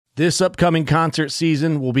This upcoming concert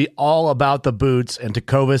season will be all about the boots, and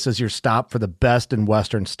Tecovas is your stop for the best in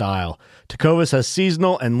Western style. Tecovas has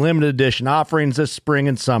seasonal and limited edition offerings this spring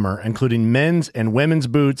and summer, including men's and women's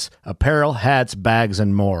boots, apparel, hats, bags,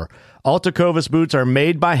 and more. All Tecovas boots are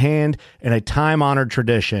made by hand in a time-honored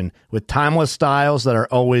tradition with timeless styles that are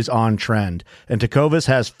always on trend. And Tecovas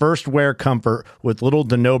has first wear comfort with little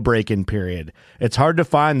to no break-in period. It's hard to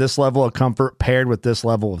find this level of comfort paired with this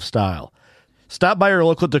level of style. Stop by your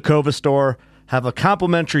local Tecovas store, have a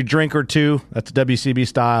complimentary drink or two, that's WCB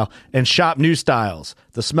style, and shop new styles.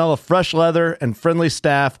 The smell of fresh leather and friendly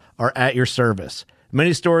staff are at your service.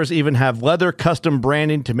 Many stores even have leather custom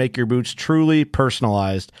branding to make your boots truly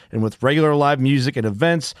personalized. And with regular live music and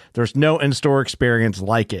events, there's no in-store experience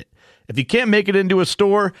like it. If you can't make it into a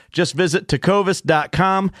store, just visit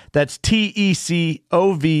tecovas.com. That's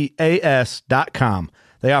TECOVAS.com.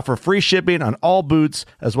 They offer free shipping on all boots,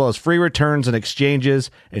 as well as free returns and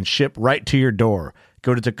exchanges, and ship right to your door.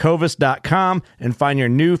 Go to tecovas.com and find your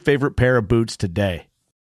new favorite pair of boots today.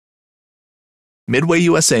 Midway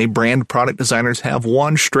USA brand product designers have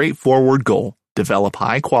one straightforward goal: develop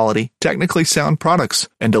high-quality, technically sound products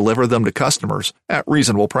and deliver them to customers at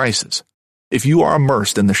reasonable prices. If you are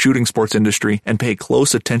immersed in the shooting sports industry and pay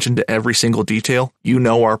close attention to every single detail, you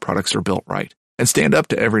know our products are built right and stand up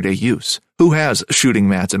to everyday use. Who has shooting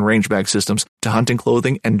mats and range bag systems to hunting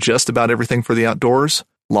clothing and just about everything for the outdoors?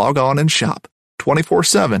 Log on and shop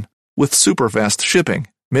 24/7 with super fast shipping.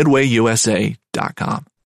 MidwayUSA.com.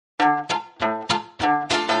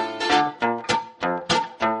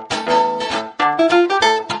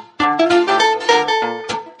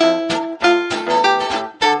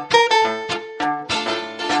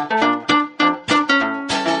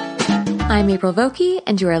 I'm April Vokey,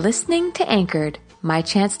 and you are listening to Anchored, my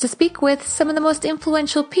chance to speak with some of the most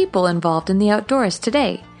influential people involved in the outdoors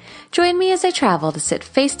today. Join me as I travel to sit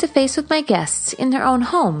face-to-face with my guests in their own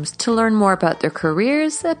homes to learn more about their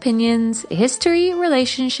careers, opinions, history,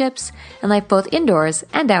 relationships, and life both indoors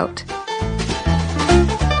and out.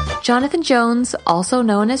 Jonathan Jones, also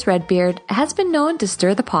known as Redbeard, has been known to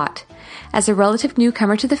stir the pot. As a relative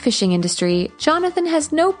newcomer to the fishing industry, Jonathan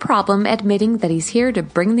has no problem admitting that he's here to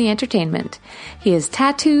bring the entertainment. He is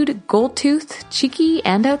tattooed, gold-toothed, cheeky,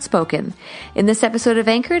 and outspoken. In this episode of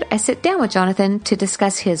Anchored, I sit down with Jonathan to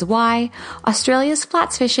discuss his why, Australia's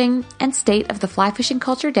flats fishing, and state of the fly fishing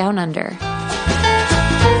culture down under.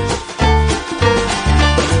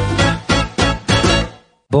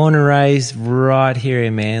 Born and raised right here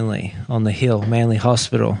in Manly, on the hill, Manly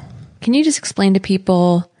Hospital. Can you just explain to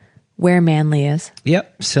people where Manly is?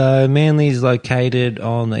 Yep. So Manly is located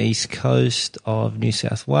on the east coast of New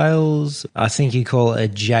South Wales. I think you call it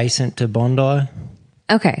adjacent to Bondi.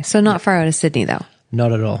 Okay, so not far out of Sydney, though.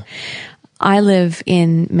 Not at all. I live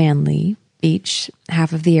in Manly Beach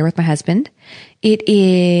half of the year with my husband. It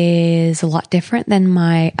is a lot different than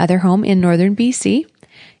my other home in northern BC.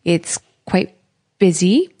 It's quite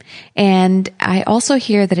busy. And I also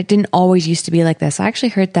hear that it didn't always used to be like this. I actually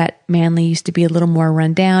heard that Manly used to be a little more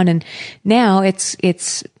run down, and now it's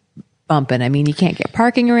bumping. I mean, you can't get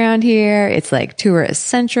parking around here. It's like tourist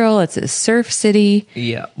central. It's a surf city.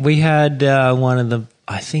 Yeah. We had one of the,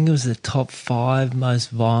 I think it was the top 5 most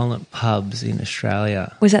violent pubs in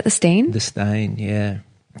Australia. Was that the Stain? The Stain, yeah.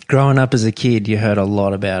 Growing up as a kid, you heard a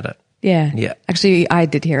lot about it. Yeah. Yeah. Actually, I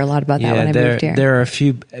did hear a lot about that when I moved here. There are a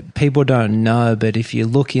few people don't know, but if you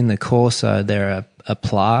look in the Corso, there are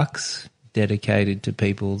plaques dedicated to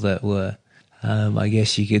people that were, I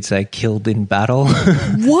guess you could say, killed in battle.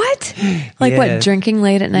 What? Like what, drinking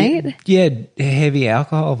late at night? Yeah, heavy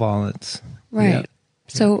alcohol violence. Right. Yeah.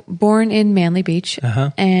 So born in Manly Beach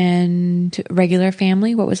and regular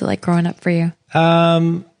family. What was it like growing up for you?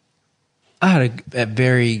 I had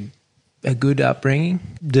a good upbringing.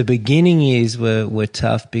 The beginning years were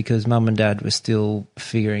tough because mum and dad were still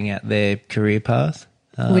figuring out their career path.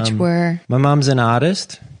 Which were? My mum's an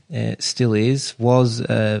artist, still is, was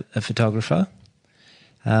a photographer.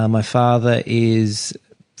 My father is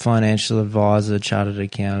financial advisor, chartered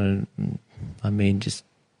accountant. I mean,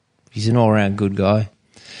 he's an all-around good guy.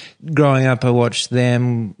 Growing up, I watched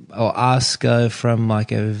them or us go from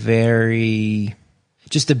like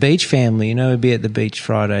just a beach family, you know, we'd be at the beach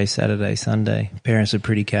Friday, Saturday, Sunday. Parents were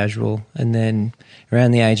pretty casual. And then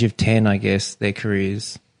around the age of 10, I guess, their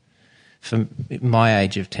careers, from my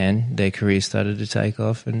age of 10, their careers started to take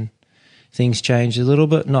off and things changed a little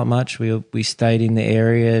bit, not much. We stayed in the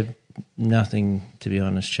area. Nothing, to be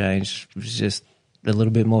honest, changed. It was just a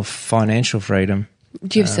little bit more financial freedom.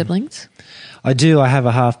 Do you have siblings? I do. I have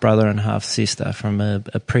a half brother and half sister from a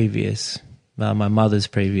previous, my mother's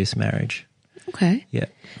previous marriage. Okay. Yeah.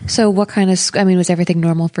 So what kind of, was everything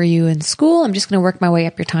normal for you in school? I'm just going to work my way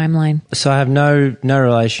up your timeline. So I have no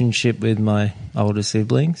relationship with my older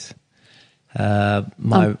siblings.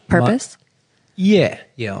 On purpose? Yeah,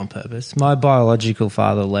 on purpose. My biological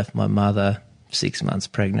father left my mother 6 months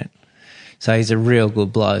pregnant. So he's a real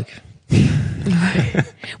good bloke.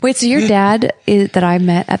 Wait, so your dad that I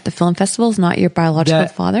met at the film festival is not your biological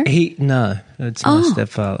father? No, it's my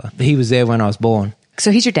stepfather. He was there when I was born. So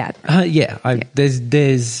he's your dad? Yeah.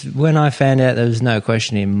 There's when I found out there was no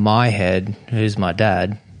question in my head who's my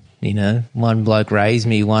dad. You know, one bloke raised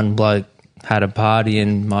me, one bloke had a party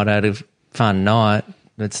and might have had a fun night.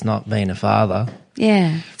 It's not being a father.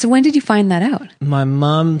 Yeah. So when did you find that out? My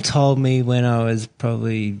mum told me when I was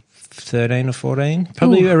probably 13 or 14,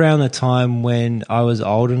 probably around the time when I was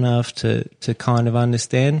old enough to kind of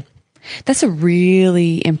understand. That's a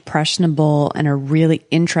really impressionable and a really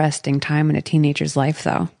interesting time in a teenager's life,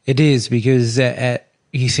 though. It is, because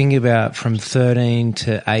you think about from 13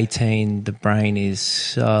 to 18, the brain is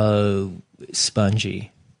so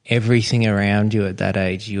spongy. Everything around you at that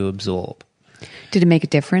age you absorb. Did it make a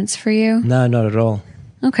difference for you? No, not at all.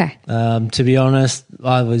 Okay. To be honest,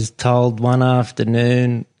 I was told one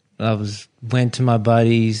afternoon went to my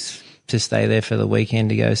buddies to stay there for the weekend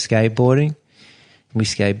to go skateboarding. We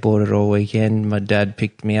skateboarded all weekend. My dad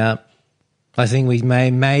picked me up. I think we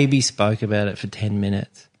maybe spoke about it for 10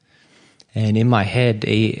 minutes. And in my head,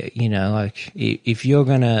 if you're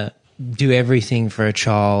going to do everything for a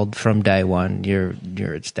child from day one, you're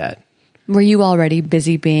its dad. Were you already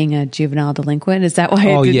busy being a juvenile delinquent? Is that why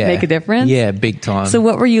it didn't make a difference? Yeah, big time. So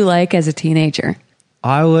what were you like as a teenager?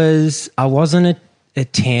 I wasn't a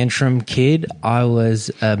tantrum kid. I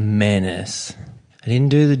was a menace. I didn't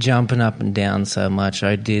do the jumping up and down so much.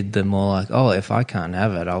 I did the more like, if I can't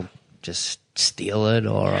have it, I'll just steal it,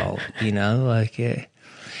 or I'll,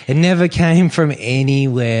 It never came from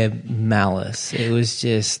anywhere malice. It was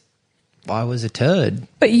just, I was a turd.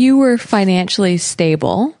 But you were financially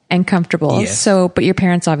stable and comfortable. Yes. But your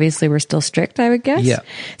parents obviously were still strict, I would guess. Yeah.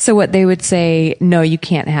 So what they would say, no, you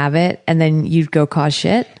can't have it. And then you'd go cause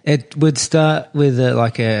shit. It would start with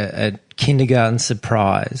a kindergarten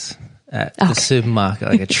surprise at the supermarket,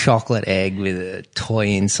 like a chocolate egg with a toy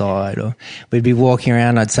inside. Or we'd be walking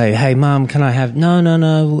around, I'd say, hey, Mum, can I have...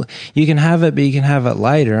 No, you can have it, but you can have it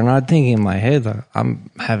later. And I'd think in my head, like,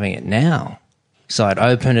 I'm having it now. So I'd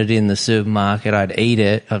open it in the supermarket, I'd eat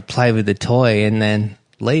it, I'd play with the toy and then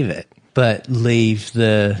leave it. But leave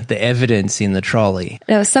the evidence in the trolley.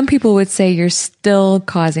 Now, some people would say you're still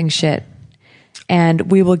causing shit.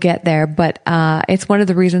 And we will get there. But it's one of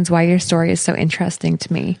the reasons why your story is so interesting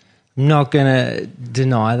to me. I'm not going to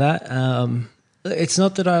deny that. It's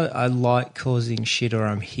not that I like causing shit or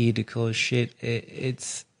I'm here to cause shit.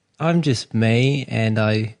 I'm just me, and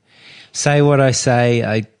I say what I say.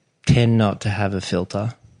 I tend not to have a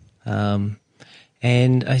filter. And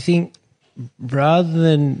I think rather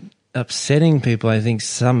than upsetting people, I think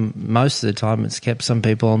most of the time it's kept some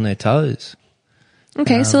people on their toes.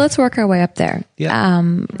 Okay, so let's work our way up there. Yeah.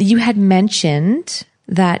 You had mentioned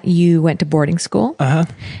that you went to boarding school. Uh-huh.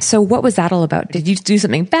 So what was that all about? Did you do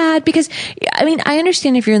something bad? Because, I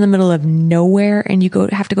understand if you're in the middle of nowhere and you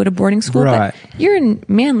have to go to boarding school, right. But you're in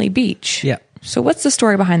Manly Beach. Yeah. So what's the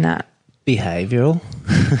story behind that? Behavioral.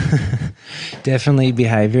 Definitely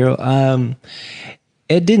behavioral.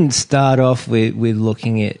 It didn't start off with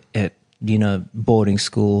looking at boarding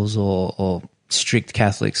schools or strict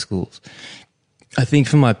Catholic schools. I think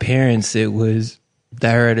for my parents they were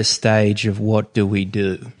at a stage of what do we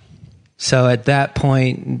do? So at that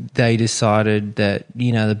point they decided that,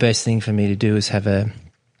 the best thing for me to do is have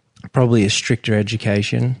probably a stricter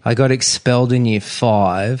education. I got expelled in year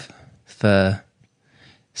 5 for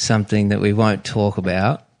something that we won't talk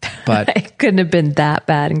about, but It couldn't have been that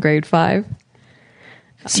bad in grade 5.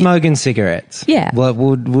 smoking cigarettes. Yeah. Well,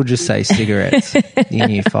 we'll just say cigarettes in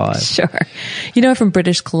year 5. Sure. From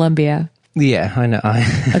British Columbia. Yeah, I know.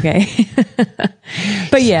 Okay.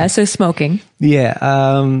 But yeah, so smoking.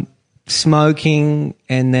 Yeah, smoking,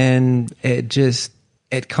 and then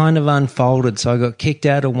it kind of unfolded. So I got kicked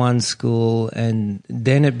out of one school, and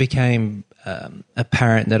then it became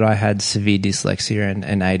apparent that I had severe dyslexia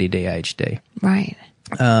and ADHD. Right.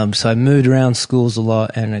 So I moved around schools a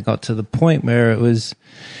lot, and it got to the point where it was,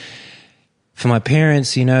 for my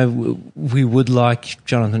parents, we would like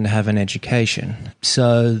Jonathan to have an education.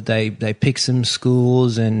 So they picked some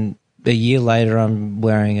schools, and a year later I'm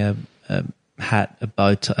wearing a hat, a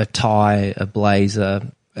bow tie, a tie, a blazer,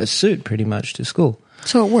 a suit pretty much to school.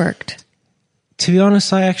 So it worked. To be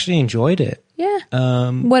honest, I actually enjoyed it.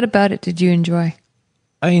 Yeah. What about it did you enjoy?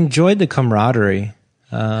 I enjoyed the camaraderie.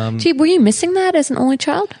 Gee, were you missing that as an only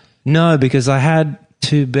child? No, because I had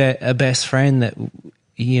a best friend that,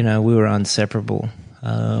 we were inseparable.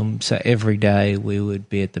 So every day we would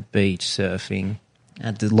be at the beach surfing,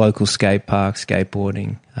 at the local skate park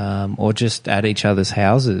skateboarding, or just at each other's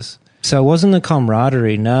houses. So it wasn't the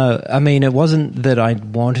camaraderie, no. I mean, it wasn't that I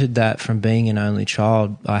wanted that from being an only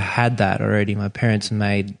child. I had that already. My parents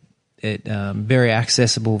made it very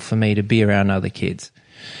accessible for me to be around other kids,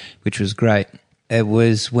 which was great. It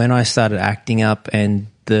was when I started acting up and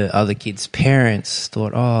the other kids' parents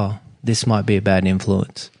thought, oh, this might be a bad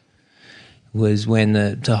influence, was when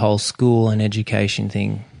the whole school and education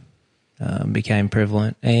thing became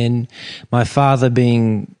prevalent. And my father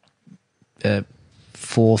being a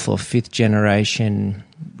fourth or fifth generation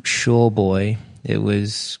shore boy, it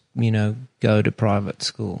was, go to private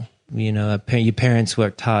school. Your parents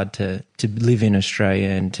worked hard to live in Australia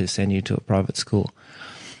and to send you to a private school.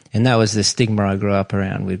 And that was the stigma I grew up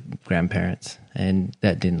around with grandparents, and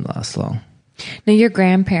that didn't last long. Now, your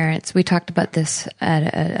grandparents, we talked about this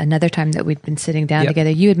at another time that we'd been sitting down together.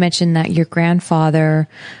 You had mentioned that your grandfather,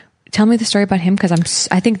 tell me the story about him, because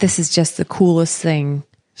I think this is just the coolest thing.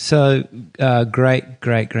 So,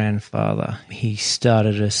 great-great-grandfather, he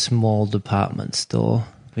started a small department store,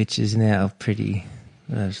 which is now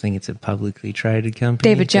I think it's a publicly traded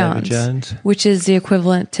company. David Jones. Which is the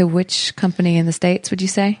equivalent to which company in the States, would you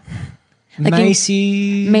say? Like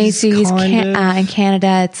Macy's in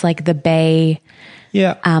Canada, it's like the Bay.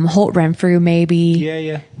 Yeah. Holt Renfrew, maybe.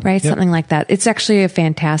 Yeah. Right? Yep. Something like that. It's actually a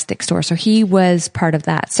fantastic store. So he was part of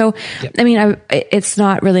that. So, yep. I mean, it's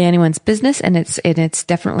not really anyone's business, and it's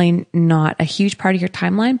definitely not a huge part of your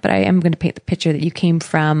timeline, but I am going to paint the picture that you came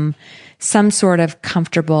from some sort of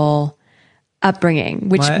comfortable upbringing,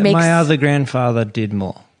 which makes... My other grandfather did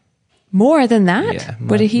more. More than that? Yeah.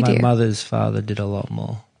 What did he do? My mother's father did a lot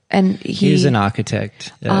more. And he was an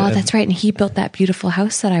architect. Oh, that's right. And he built that beautiful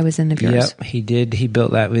house that I was in of yours. Yep, he did. He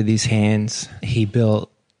built that with his hands. He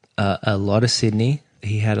built a lot of Sydney.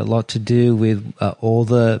 He had a lot to do with all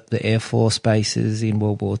the Air Force bases in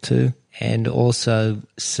World War II, and also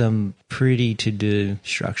some pretty to-do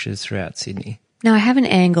structures throughout Sydney. Now, I have an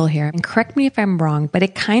angle here, and correct me if I'm wrong, but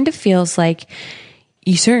it kind of feels like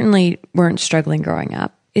you certainly weren't struggling growing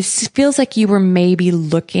up. It feels like you were maybe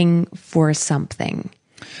looking for something.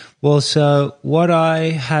 Well, so what I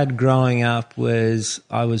had growing up was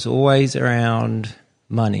I was always around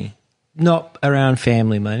money, not around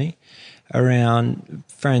family money, around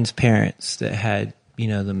friends' parents that had,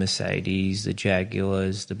 the Mercedes, the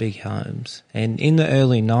Jaguars, the big homes. And in the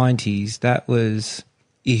early 90s, that was...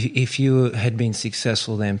 If you had been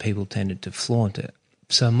successful then, people tended to flaunt it.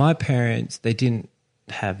 So my parents, they didn't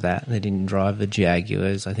have that. They didn't drive the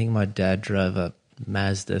Jaguars. I think my dad drove a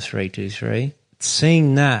Mazda 323.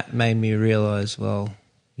 Seeing that made me realize, well,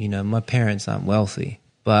 my parents aren't wealthy.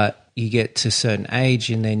 But you get to a certain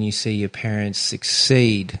age and then you see your parents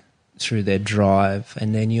succeed through their drive,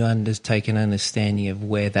 and then you take an understanding of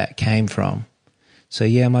where that came from. So,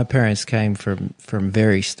 yeah, my parents came from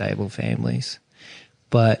very stable families.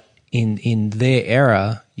 But in their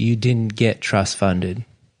era, you didn't get trust funded.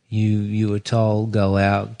 You were told, go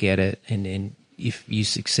out, get it, and if you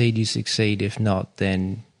succeed, you succeed. If not,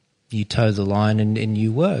 then you toe the line and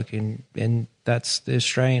you work, and that's the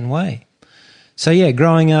Australian way. So, yeah,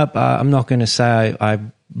 growing up, I'm not going to say I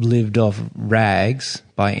lived off rags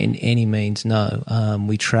by any means, no.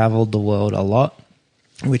 We travelled the world a lot,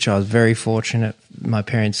 which I was very fortunate. My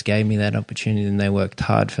parents gave me that opportunity and they worked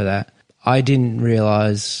hard for that. I didn't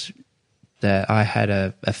realize that I had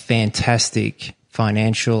a fantastic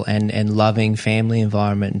financial and loving family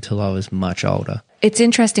environment until I was much older. It's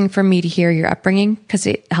interesting for me to hear your upbringing because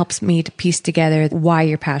it helps me to piece together why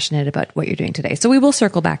you're passionate about what you're doing today. So we will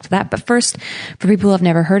circle back to that. But first, for people who have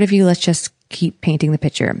never heard of you, let's just keep painting the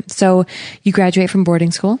picture. So you graduate from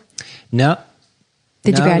boarding school? No.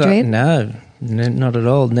 Did you graduate? No, not at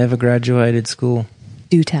all. Never graduated school.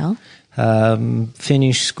 Do tell.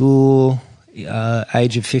 Finished school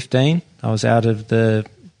age of 15. I was out of the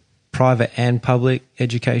private and public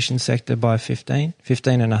education sector by 15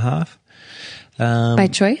 and a half. By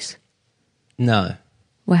choice? No.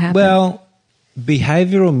 What happened? Well,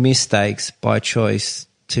 behavioural mistakes by choice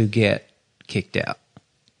to get kicked out.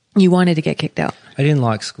 You wanted to get kicked out? I didn't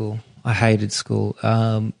like school. I hated school.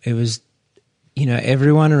 It was,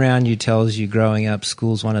 everyone around you tells you growing up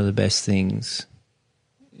school's one of the best things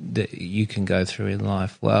that you can go through in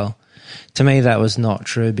life. Well, to me that was not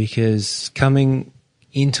true, because coming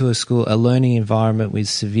into a learning environment with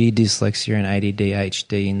severe dyslexia and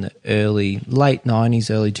ADHD in the late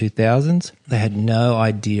 90s, early 2000s, they had no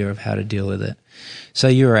idea of how to deal with it. So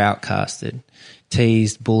you were outcasted.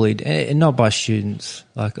 teased, bullied, and not by students.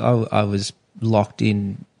 Like I was locked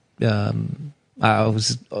in. I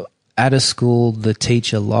was at a school. The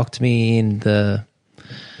teacher locked me in the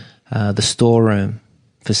storeroom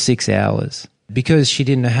for 6 hours because she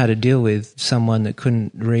didn't know how to deal with someone that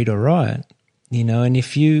couldn't read or write. You know, and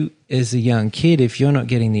if you, as a young kid, if you're not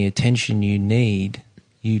getting the attention you need,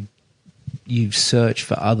 you search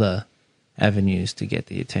for other avenues to get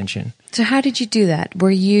the attention. So how did you do that? Were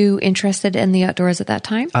you interested in the outdoors at that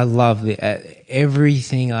time? I love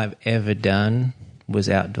everything I've ever done was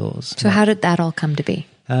outdoors. So how did that all come to be?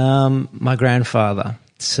 My grandfather.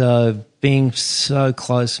 So being so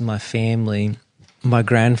close to my family, my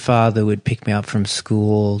grandfather would pick me up from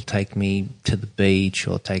school, take me to the beach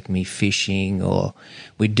or take me fishing, or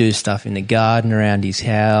we'd do stuff in the garden around his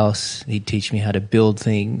house. He'd teach me how to build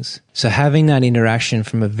things. So having that interaction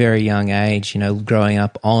from a very young age, you know, growing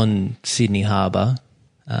up on Sydney Harbour,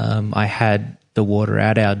 I had the water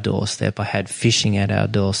at our doorstep. I had fishing at our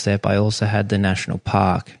doorstep. I also had the national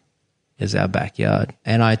park as our backyard.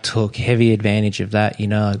 And I took heavy advantage of that, you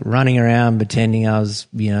know, like running around pretending I was,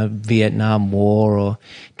 you know, Vietnam War, or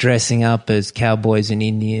dressing up as cowboys and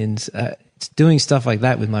Indians, doing stuff like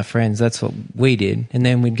that with my friends. That's what we did. And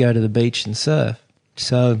then we'd go to the beach and surf.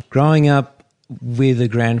 So growing up with a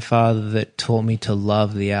grandfather that taught me to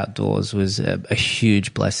love the outdoors was a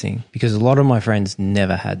huge blessing, because a lot of my friends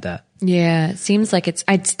never had that. Yeah, it seems like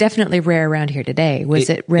it's definitely rare around here today. Was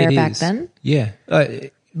it rare back then? Yeah.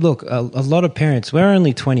 Look, a lot of parents, we're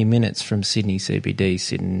only 20 minutes from Sydney CBD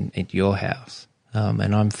sitting at your house,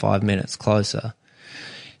 and I'm 5 minutes closer.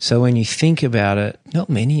 So when you think about it, not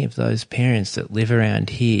many of those parents that live around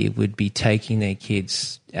here would be taking their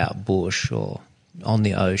kids out bush or on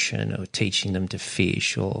the ocean, or teaching them to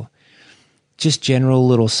fish, or just general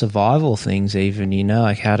little survival things even, you know,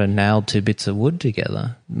 like how to nail 2 bits of wood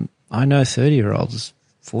together. I know 30-year-olds,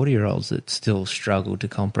 40-year-olds that still struggle to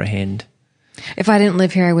comprehend. If I didn't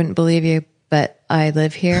live here, I wouldn't believe you, but I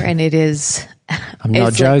live here, and it is. I'm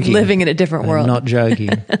not joking. Like living in a different world. I'm not joking.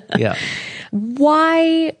 Yeah.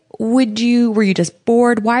 Why were you just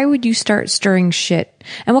bored? Why would you start stirring shit?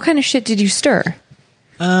 And what kind of shit did you stir?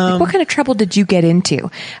 What kind of trouble did you get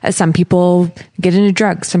into? Some people get into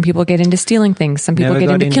drugs. Some people get into stealing things. Some people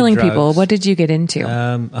get into killing people. What did you get into?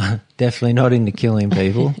 Definitely not into killing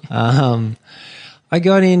people. I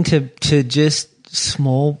got into just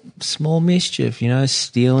small mischief, you know,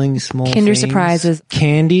 stealing small Kinder things. Surprises.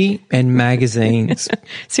 Candy and magazines.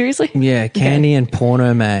 Seriously? Yeah, candy and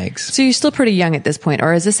porno mags. So you're still pretty young at this point,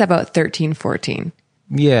 or is this about 13, 14?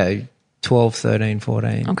 Yeah, 12, 13,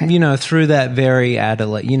 14. Okay. You know, through that very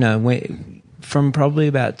adolescent, you know, from probably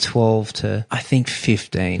about 12 to I think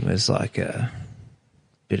 15 was like a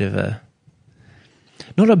bit of a,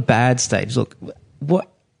 not a bad stage. Look,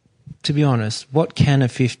 to be honest, what can a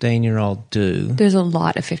 15-year-old do? There's a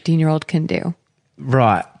lot a 15-year-old can do.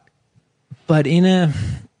 Right. But in an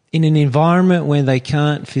environment where they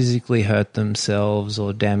can't physically hurt themselves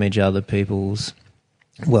or damage other people's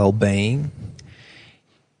well-being,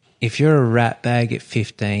 if you're a rat bag at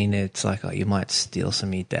 15, it's like, oh, you might steal some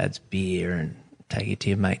of your dad's beer and take it to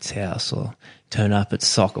your mate's house, or turn up at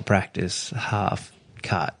soccer practice half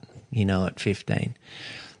cut, you know, at 15.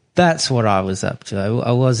 That's what I was up to.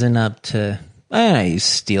 I wasn't up to, I don't know, you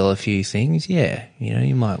steal a few things. Yeah. You know,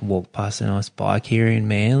 you might walk past a nice bike here in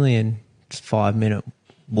Manly and it's a 5-minute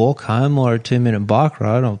walk home, or a 2-minute bike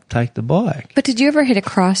ride. I'll take the bike. But did you ever hit a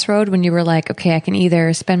crossroad when you were like, okay, I can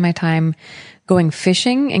either spend my time going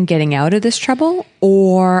fishing and getting out of this trouble,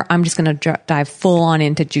 or I'm just going to dive full on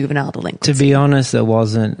into juvenile delinquency? To be honest,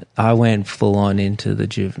 I went full on into the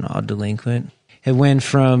juvenile delinquent. It went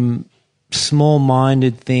from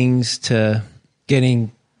small-minded things to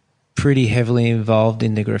getting pretty heavily involved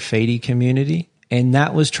in the graffiti community, and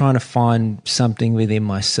that was trying to find something within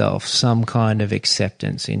myself, some kind of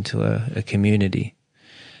acceptance into a community,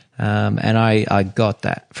 and I got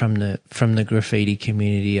that from the graffiti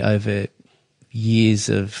community over years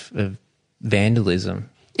of vandalism.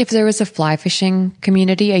 If there was a fly fishing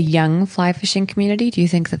community, a young fly fishing community, do you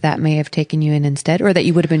think that may have taken you in instead, or that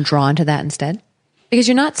you would have been drawn to that instead? Because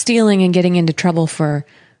you're not stealing and getting into trouble for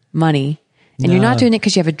money, and you're not doing it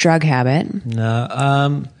because you have a drug habit.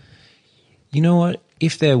 No. You know what?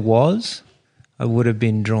 If there was, I would have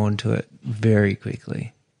been drawn to it very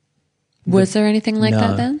quickly. Was there anything like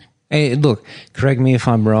that then? Hey, look, correct me if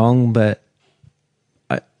I'm wrong, but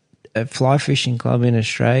a fly fishing club in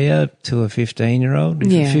Australia to a 15-year-old, if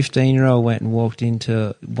a 15-year-old went and walked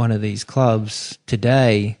into one of these clubs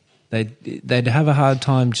today, they'd have a hard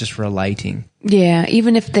time just relating. Yeah,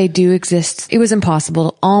 even if they do exist, it was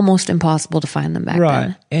impossible, almost impossible to find them back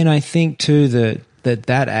then. And I think too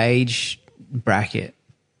that age bracket,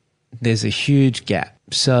 there's a huge gap.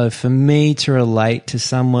 So for me to relate to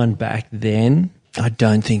someone back then, I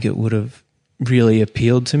don't think it would have really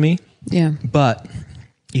appealed to me. Yeah. But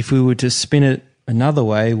if we were to spin it another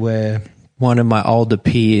way, where one of my older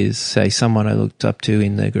peers, say someone I looked up to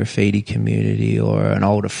in the graffiti community or an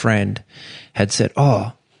older friend, had said,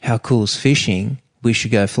 "Oh, how cool is fishing? We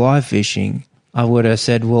should go fly fishing." I would have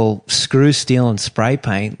said, "Well, screw steel and spray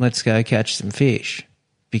paint. Let's go catch some fish,"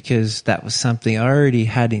 because that was something I already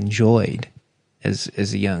had enjoyed as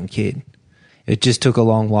a young kid. It just took a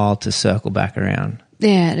long while to circle back around.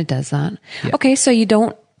 Yeah, it does that. Yeah. Okay, so you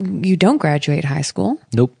don't graduate high school.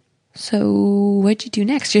 Nope. So what'd you do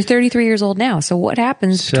next? You're 33 years old now. So what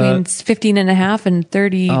happens between 15 and a half and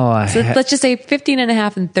 30? Let's just say 15 and a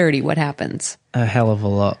half and 30. What happens? A hell of a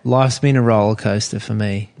lot. Life's been a roller coaster for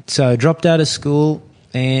me. So I dropped out of school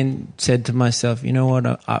and said to myself, you know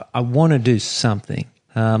what, I want to do something.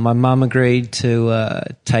 My mum agreed to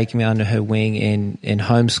take me under her wing and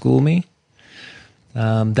homeschool me.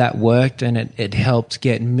 That worked, and it helped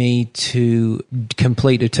get me to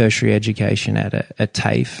complete a tertiary education at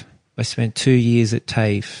TAFE. I spent 2 years at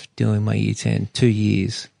TAFE doing my year 10, 2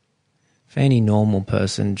 years. For any normal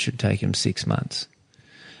person, it should take them 6 months.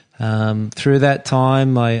 Through that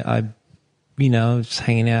time, I was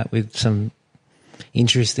hanging out with some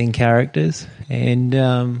interesting characters,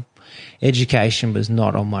 and education was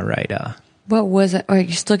not on my radar. What was it? Are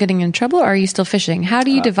you still getting in trouble, or are you still fishing? How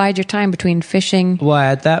do you divide your time between fishing? Well,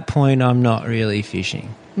 at that point, I'm not really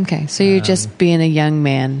fishing. Okay, so you're just being a young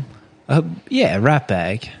man. Yeah, rat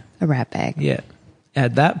bag. A rat bag. Yeah.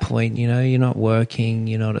 At that point, you're not working,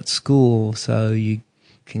 you're not at school, so you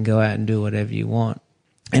can go out and do whatever you want.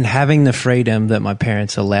 And having the freedom that my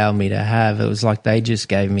parents allowed me to have, it was like they just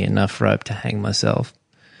gave me enough rope to hang myself,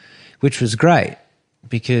 which was great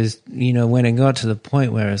because, when it got to the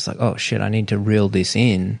point where it's like, oh, shit, I need to reel this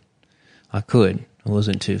in, I could. I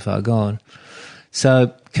wasn't too far gone.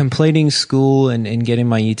 So completing school and getting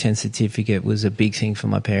my Year 10 certificate was a big thing for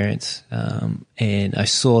my parents, and I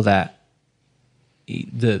saw that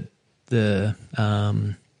the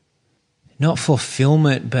not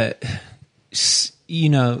fulfillment, but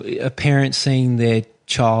a parent seeing their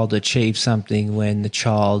child achieve something when the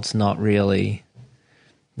child's not really,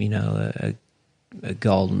 a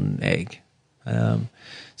golden egg.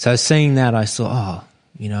 So seeing that, I thought,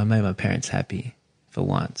 I made my parents happy for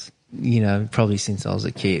once. Probably since I was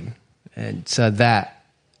a kid. And so that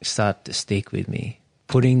started to stick with me.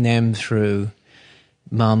 Putting them through,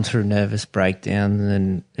 mum through nervous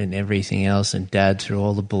breakdown and everything else, and dad through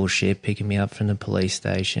all the bullshit, picking me up from the police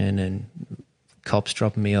station and cops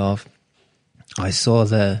dropping me off. I saw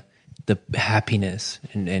the happiness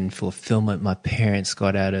and fulfillment my parents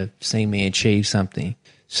got out of seeing me achieve something.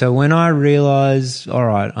 So when I realised, all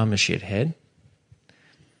right, I'm a shithead,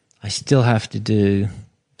 I still have to do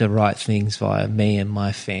the right things via me and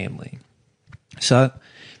my family. So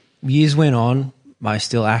years went on, I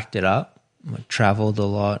still acted up. I travelled a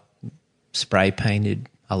lot, spray painted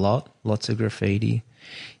a lot, lots of graffiti.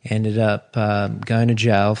 Ended up going to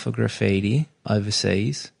jail for graffiti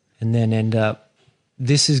overseas, and then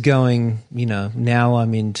this is going, now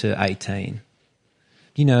I'm into 18.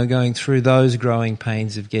 Going through those growing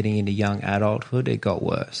pains of getting into young adulthood, it got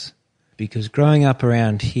worse. Because growing up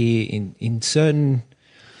around here in certain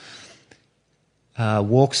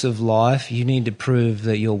walks of life, you need to prove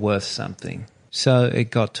that you're worth something. So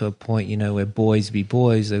it got to a point, where boys be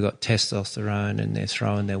boys, they've got testosterone and they're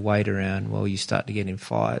throwing their weight around. Well, you start to get in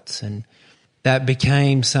fights, and that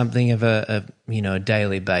became something of a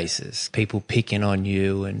daily basis. People picking on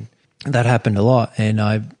you, and that happened a lot. And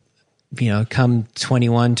I, come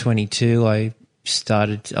 21, 22, I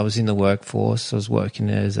was in the workforce. I was working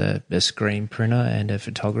as a screen printer and a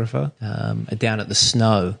photographer down at the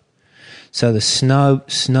Snow. So the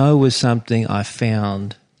snow was something I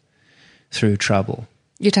found through trouble.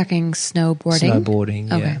 You're talking snowboarding? Snowboarding,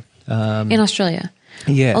 yeah. Okay. In Australia?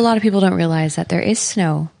 Yeah. A lot of people don't realize that there is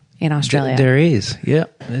snow in Australia. There is, yeah.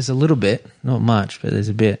 There's a little bit, not much, but there's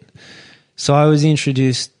a bit. So I was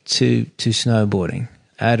introduced to snowboarding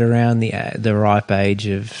at around the ripe age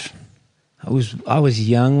of, I was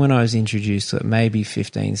young when I was introduced to it, maybe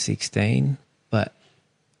 15, 16, but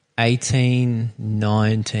 18,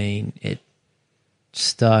 19, it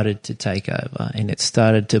started to take over, and it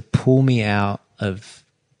started to pull me out of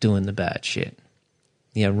doing the bad shit.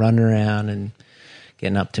 Running around and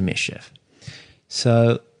getting up to mischief.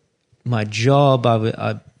 So my job,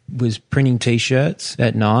 I was printing T-shirts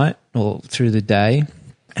at night or through the day,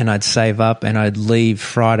 And I'd save up and I'd leave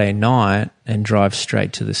Friday night and drive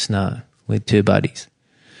straight to the snow with 2 buddies.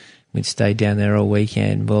 We'd stay down there all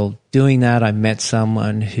weekend. Well, doing that, I met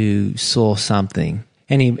someone who saw something.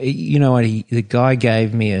 And the guy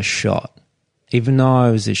gave me a shot. Even though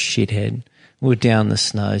I was a shithead, we were down the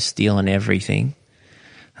snow stealing everything,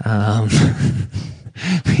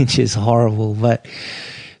 which is horrible. But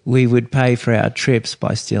we would pay for our trips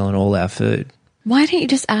by stealing all our food. Why didn't you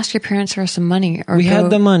just ask your parents for some money? We had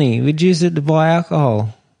the money. We'd use it to buy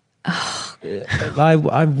alcohol. Oh. I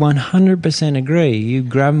 100% agree. You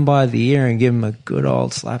grab them by the ear and give them a good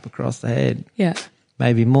old slap across the head. Yeah.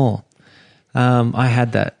 Maybe more. I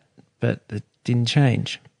had that, but it didn't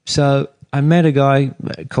change. So I met a guy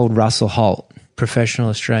called Russell Holt, professional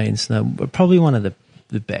Australian snowboarder, probably one of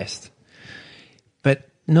the best. But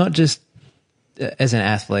not just as an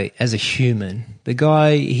athlete, as a human. The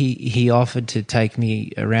guy, he offered to take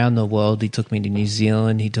me around the world. He took me to New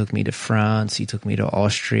Zealand. He took me to France. He took me to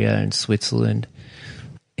Austria and Switzerland.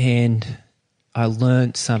 And I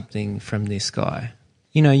learned something from this guy.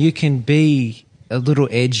 You know, you can be a little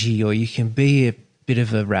edgy or you can be a bit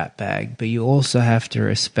of a rat bag, but you also have to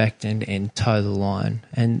respect and toe the line.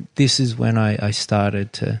 And this is when I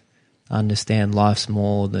started to understand life's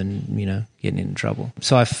more than, getting in trouble.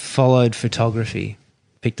 So I followed photography,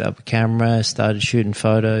 picked up a camera, started shooting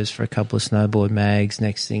photos for a couple of snowboard mags.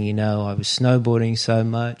 Next thing you know, I was snowboarding so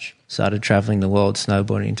much, started traveling the world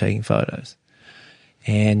snowboarding and taking photos.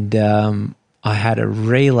 And I had a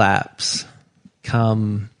relapse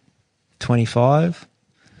come 25,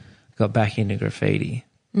 got back into graffiti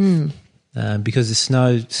because the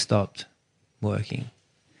snow stopped working.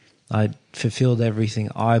 I fulfilled everything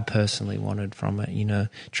I personally wanted from it,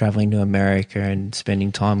 traveling to America and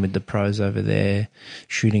spending time with the pros over there,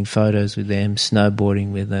 shooting photos with them,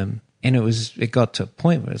 snowboarding with them. And it got to a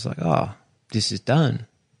point where it's like, oh, this is done.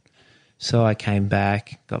 So I came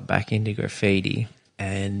back, got back into graffiti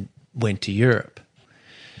and went to Europe.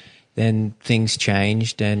 Then things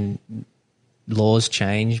changed and laws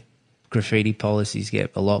changed. Graffiti policies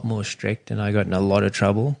get a lot more strict and I got in a lot of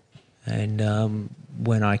trouble. And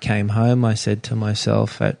when I came home, I said to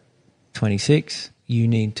myself at 26, you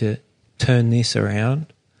need to turn this around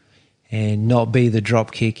and not be the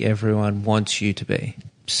dropkick everyone wants you to be.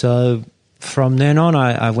 So from then on,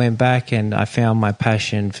 I went back and I found my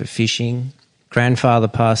passion for fishing. Grandfather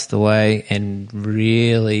passed away and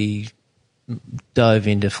really dove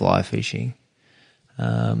into fly fishing.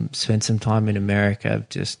 Spent some time in America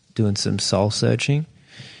just doing some soul searching,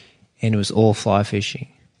 and it was all fly fishing.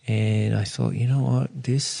 And I thought, you know what,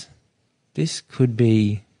 this could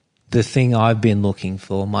be the thing I've been looking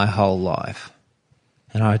for my whole life.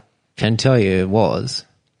 And I can tell you it was.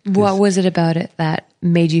 What was it about it that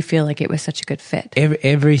made you feel like it was such a good fit?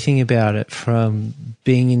 Everything about it, from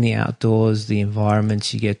being in the outdoors, the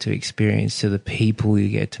environments you get to experience, to the people you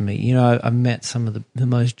get to meet. I met some of the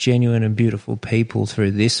most genuine and beautiful people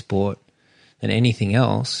through this sport than anything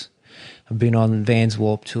else. I've been on Vans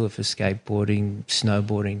Warped Tour for skateboarding,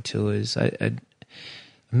 snowboarding tours. I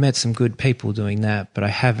met some good people doing that, but I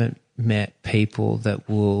haven't met people that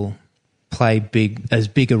will play as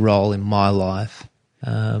big a role in my life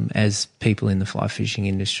as people in the fly fishing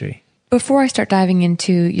industry. Before I start diving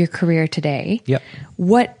into your career today, yep.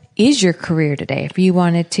 What is your career today? If you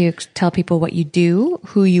wanted to tell people what you do,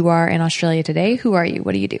 who you are in Australia today, who are you?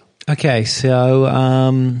 What do you do? Okay,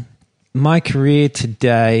 so my career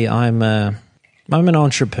today, I'm an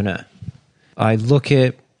entrepreneur. I look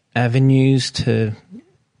at avenues to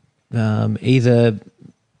either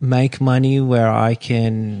make money where I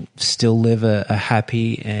can still live a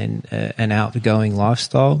happy and an outgoing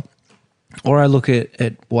lifestyle, or I look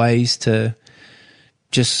at ways to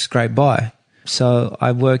just scrape by. So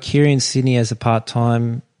I work here in Sydney as a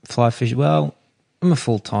part-time fly fisher. Well, I'm a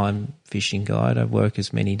full-time fishing guide. I work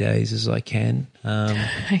as many days as I can.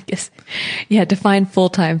 I guess, define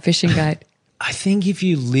full-time fishing guide. I think if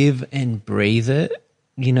you live and breathe it,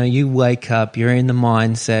 you wake up, you're in the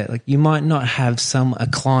mindset, like you might not have a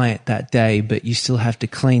client that day, but you still have to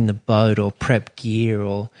clean the boat or prep gear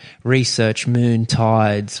or research moon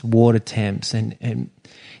tides, water temps and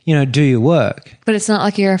do your work. But it's not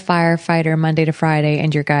like you're a firefighter Monday to Friday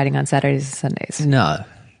and you're guiding on Saturdays and Sundays.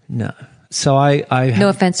 No. So I no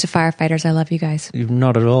offense to firefighters. I love you guys.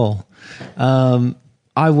 Not at all.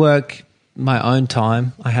 I work my own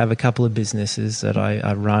time. I have a couple of businesses that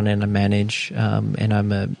I run and I manage, and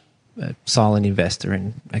I'm a silent investor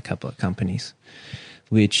in a couple of companies,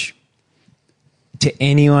 which to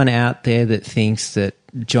anyone out there that thinks that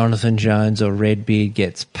Jonathan Jones or Redbeard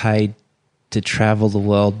gets paid to travel the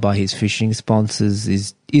world by his fishing sponsors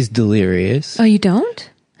is delirious. Oh, you don't?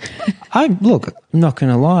 I'm not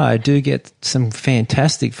going to lie, I do get some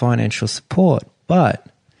fantastic financial support, but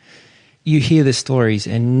you hear the stories,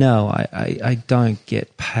 and no, I don't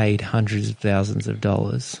get paid hundreds of thousands of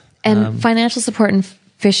dollars. And financial support in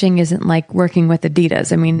fishing isn't like working with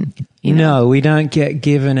Adidas. I mean, No, we don't get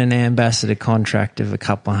given an ambassador contract of a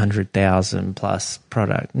couple $100,000 plus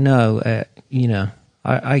product. No,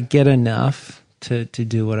 I get enough to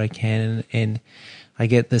do what I can, and I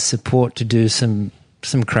get the support to do some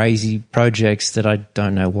crazy projects that I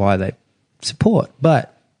don't know why they support.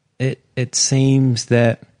 But it seems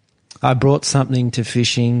that I brought something to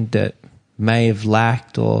fishing that may have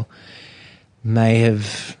lacked or may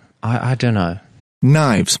have, I don't know.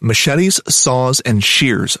 Knives, machetes, saws, and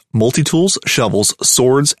shears, multi-tools, shovels,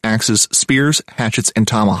 swords, axes, spears, hatchets, and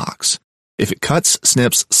tomahawks. If it cuts,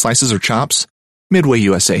 snips, slices, or chops, Midway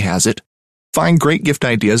USA has it. Find great gift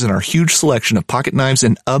ideas in our huge selection of pocket knives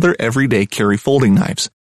and other everyday carry folding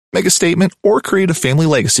knives. Make a statement or create a family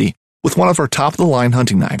legacy with one of our top-of-the-line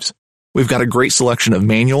hunting knives. We've got a great selection of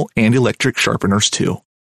manual and electric sharpeners, too.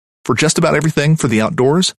 For just about everything for the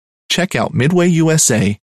outdoors, check out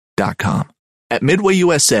MidwayUSA.com. At Midway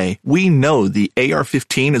USA, we know the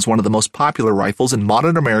AR-15 is one of the most popular rifles in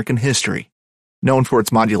modern American history. Known for its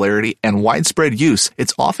modularity and widespread use,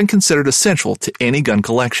 it's often considered essential to any gun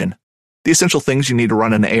collection. The essential things you need to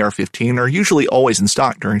run an AR-15 are usually always in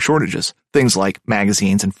stock during shortages, things like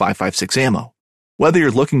magazines and 5.56 ammo. Whether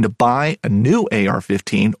you're looking to buy a new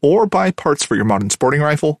AR-15 or buy parts for your modern sporting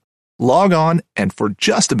rifle, log on, and for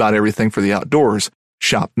just about everything for the outdoors,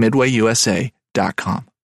 shop MidwayUSA.com.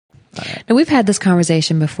 Now, we've had this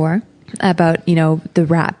conversation before about, the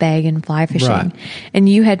rat bag and fly fishing. Right. And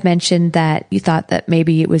you had mentioned that you thought that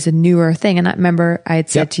maybe it was a newer thing. And I remember I had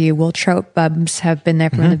said to you, well, trout bubs have been there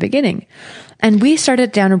from the beginning. And we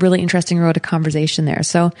started down a really interesting road of conversation there.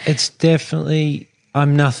 So it's definitely,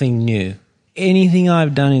 I'm nothing new. Anything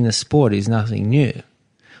I've done in the sport is nothing new.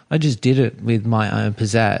 I just did it with my own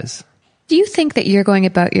pizzazz. do you think that you're going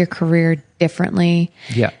about your career differently?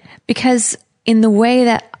 Yeah. Because in the way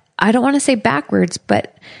that, I don't want to say backwards,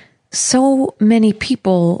 but so many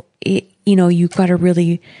people, you've got to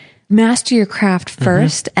really master your craft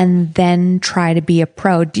first and then try to be a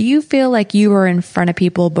pro. Do you feel like you were in front of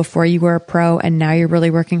people before you were a pro and now you're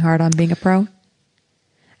really working hard on being a pro?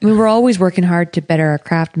 I mean, we're always working hard to better our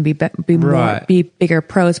craft and be bigger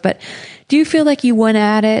pros, but do you feel like you went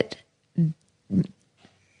at it?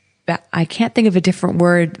 I can't think of a different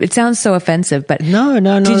word. It sounds so offensive, but no.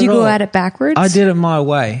 Did you go at it backwards? I did it my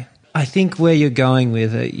way. I think where you're going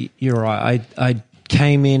with it, you're right. I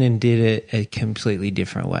came in and did it a completely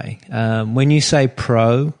different way. When you say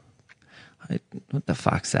pro, what the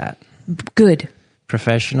fuck's that? Good.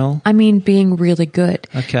 Professional? I mean, being really good.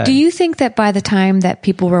 Okay. Do you think that by the time that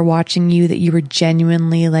people were watching you, that you were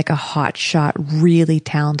genuinely like a hot shot, really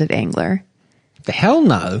talented angler? The hell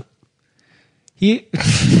no. You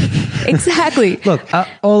Exactly. Look,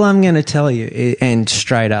 all I'm going to tell you, and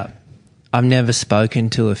straight up, I've never spoken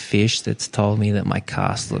to a fish that's told me that my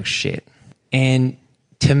cast looks shit. And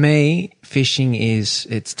to me, fishing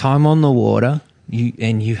it's time on the water.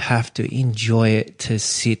 You have to enjoy it to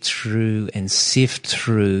sit through and sift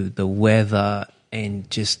through the weather and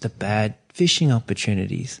just the bad fishing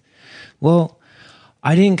opportunities. Well,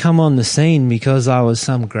 I didn't come on the scene because I was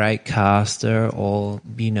some great caster or,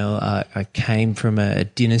 I came from a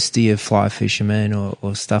dynasty of fly fishermen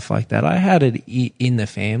or stuff like that. I had it in the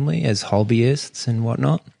family as hobbyists and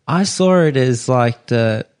whatnot. I saw it as I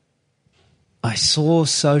saw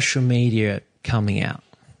social media coming out,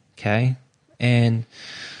 okay? And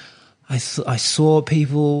I saw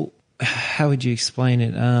people, how would you explain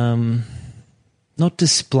it? Not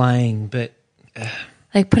displaying, but...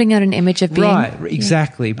 like putting out an image of being... Right,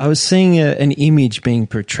 exactly. I was seeing an image being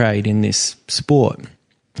portrayed in this sport.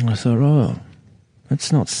 And I thought,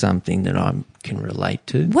 that's not something that I can relate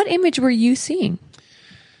to. What image were you seeing?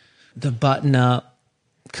 The button-up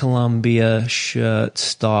Columbia shirt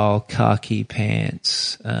style, khaki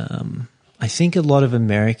pants. I think a lot of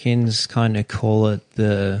Americans kind of call it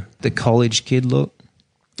the college kid look.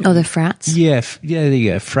 Oh, the frats? Yeah, there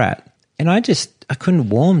you go, frat. And I couldn't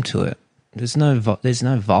warm to it. There's no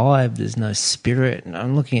vibe, there's no spirit. And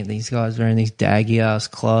I'm looking at these guys wearing these daggy-ass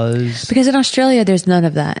clothes. Because in Australia, there's none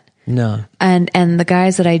of that. No. And the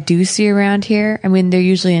guys that I do see around here, I mean, they're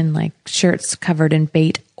usually in like shirts covered in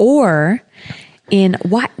bait or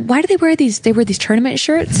why do they wear these? They wear these tournament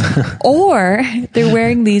shirts, or they're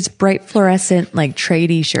wearing these bright fluorescent like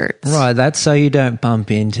tradie shirts. Right, that's so you don't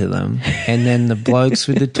bump into them. And then the blokes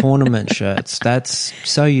with the tournament shirts, that's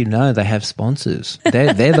so you know they have sponsors.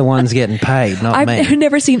 They're the ones getting paid, not me. I've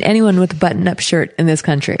never seen anyone with a button-up shirt in this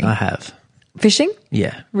country. I have. Fishing?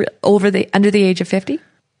 Yeah. Under the age of 50?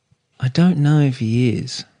 I don't know if he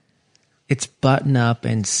is. It's button-up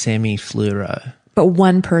and semi-fluoro. But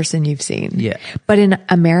one person you've seen. Yeah. But in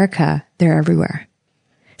America, they're everywhere.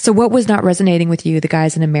 So what was not resonating with you, the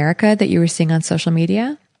guys in America that you were seeing on social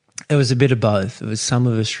media? It was a bit of both. It was some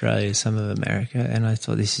of Australia, some of America, and I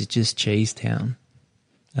thought this is just Cheese Town.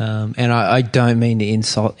 And I don't mean to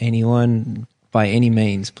insult anyone by any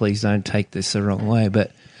means. Please don't take this the wrong way.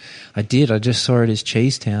 But I did. I just saw it as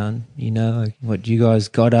Cheese Town. You know, like what you guys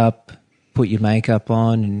got up, put your makeup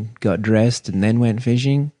on and got dressed and then went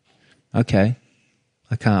fishing. Okay.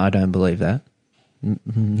 I don't believe that.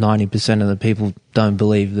 90% of the people don't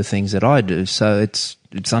believe the things that I do. So it's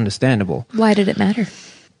understandable. Why did it matter?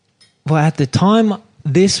 Well, at the time,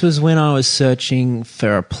 this was when I was searching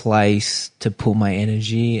for a place to put my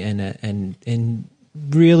energy and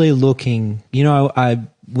really looking. You know, I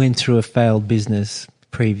went through a failed business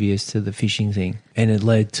previous to the fishing thing, and it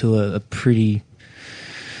led to a pretty.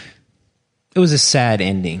 It was a sad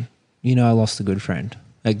ending. You know, I lost a good friend,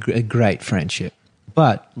 a great friendship.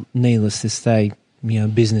 But needless to say, you know,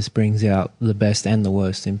 business brings out the best and the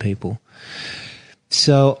worst in people.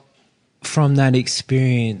 So from that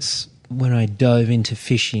experience, when I dove into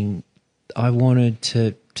fishing, I wanted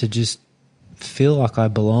to just feel like I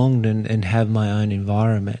belonged and have my own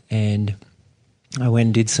environment. And I went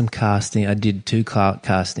and did some casting. I did 2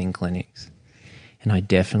 casting clinics, and I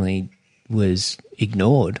definitely was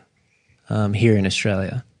ignored here in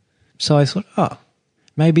Australia. So I thought,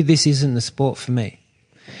 maybe this isn't the sport for me.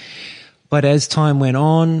 But as time went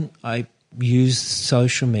on, I used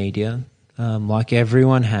social media, like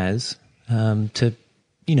everyone has, to,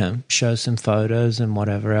 you know, show some photos and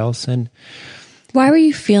whatever else. And why were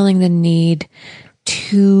you feeling the need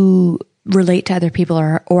to relate to other people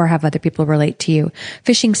or have other people relate to you?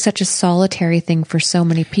 Fishing's such a solitary thing for so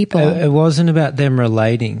many people. It wasn't about them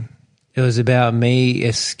relating. It was about me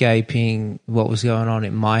escaping what was going on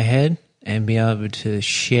in my head and be able to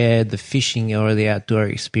share the fishing or the outdoor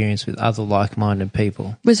experience with other like-minded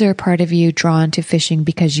people. Was there a part of you drawn to fishing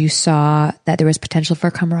because you saw that there was potential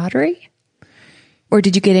for camaraderie? Or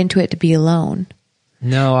did you get into it to be alone?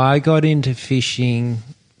 No, I got into fishing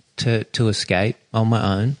to escape on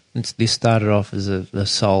my own. This started off as a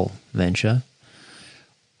sole venture.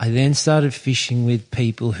 I then started fishing with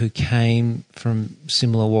people who came from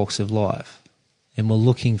similar walks of life and were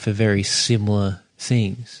looking for very similar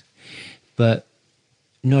things, but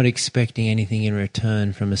not expecting anything in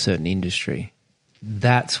return from a certain industry.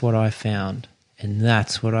 That's what I found, and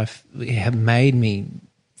that's what have made me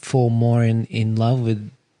fall more in love with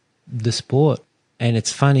the sport. And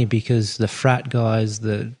it's funny because the frat guys,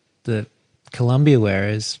 the Columbia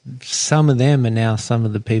wearers, some of them are now some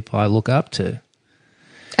of the people I look up to.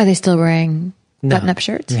 Are they still wearing button-up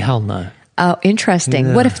shirts? Hell no. Oh, interesting.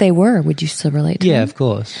 No. What if they were? Would you still relate to them? Yeah, of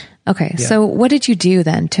course. Okay, Yeah. so what did you do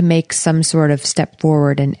then to make some sort of step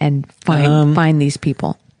forward and find these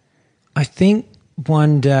people? I think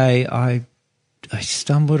one day I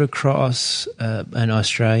stumbled across an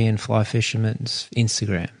Australian fly fisherman's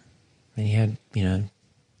Instagram, and he had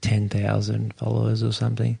 10,000 followers or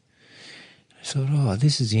something. I thought,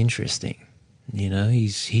 this is interesting. You know,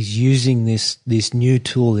 he's using this new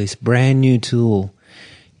tool, this brand new tool,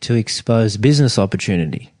 to expose business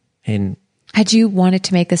opportunity. And had you wanted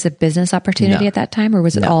to make this a business opportunity at that time, or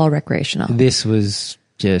was it all recreational? This was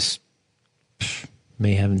just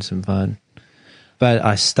me having some fun. But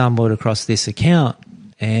I stumbled across this account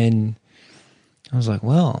and I was like,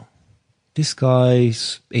 well, this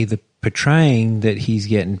guy's either portraying that he's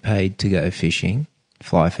getting paid to go fishing,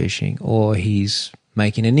 fly fishing, or he's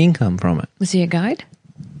making an income from it. Was he a guide?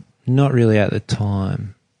 Not really at the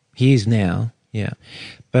time. He is now, yeah.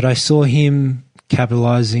 But I saw him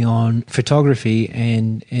capitalizing on photography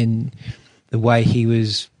and the way he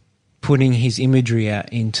was putting his imagery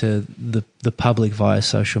out into the public via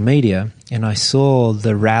social media. And I saw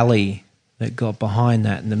the rally that got behind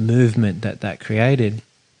that and the movement that created.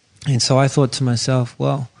 And so I thought to myself,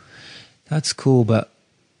 well, that's cool, but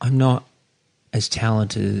I'm not as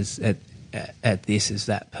talented at this as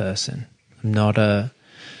that person. I'm not a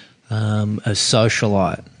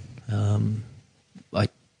socialite. I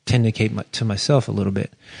tend to keep to myself a little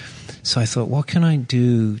bit. So I thought, what can I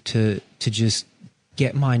do to just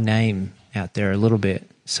get my name out there a little bit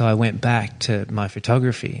So I went back to my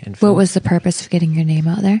photography. And What was the purpose of getting your name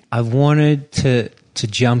out there? I wanted to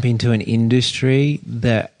jump into an industry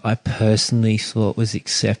that I personally thought was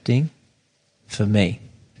accepting for me.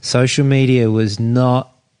 Social media was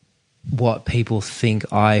not what people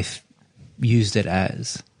think I used it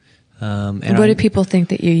as. And what do people think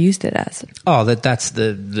that you used it as? Oh, that's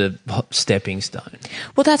the stepping stone.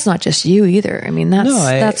 Well, that's not just you either. I mean,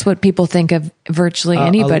 that's what people think of virtually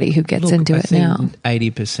anybody who gets into it now.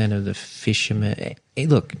 80% of the fishermen,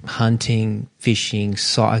 look, hunting, fishing,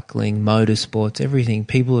 cycling, motorsports, everything,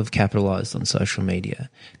 people have capitalized on social media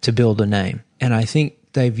to build a name. And I think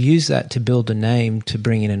they've used that to build a name to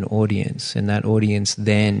bring in an audience. And that audience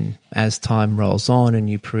then, as time rolls on and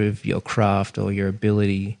you prove your craft or your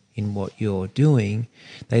ability in what you're doing,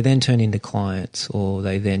 they then turn into clients or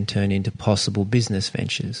they then turn into possible business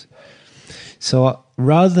ventures. So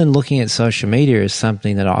rather than looking at social media as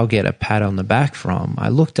something that I'll get a pat on the back from, I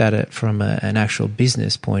looked at it from an actual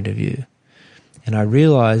business point of view. And I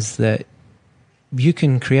realized that you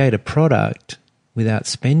can create a product without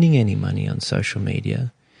spending any money on social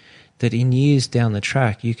media that in years down the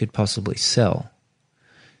track you could possibly sell.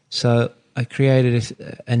 So I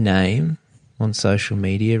created a name on social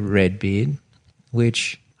media, Redbeard,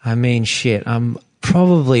 which, I mean, shit, I'm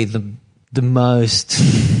probably the most...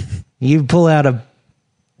 You pull out a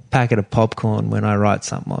packet of popcorn when I write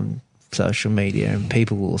something on social media and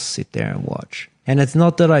people will sit there and watch. And it's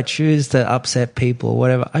not that I choose to upset people or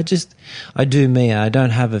whatever. I do me. I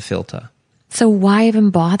don't have a filter. So why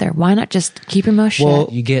even bother? Why not just keep your mouth shut? Well,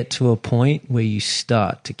 you get to a point where you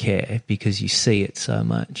start to care because you see it so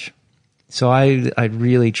much. So I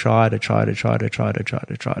really tried. And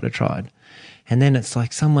then it's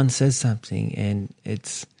like someone says something and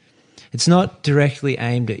it's not directly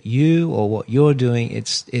aimed at you or what you're doing.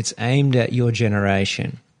 It's aimed at your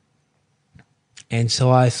generation. And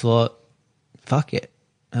so I thought, fuck it.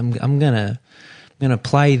 I'm gonna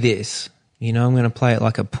play this. You know, I'm gonna play it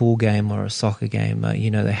like a pool game or a soccer game.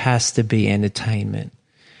 You know, there has to be entertainment.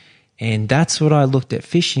 And that's what I looked at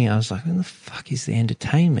fishing. I was like, what the fuck is the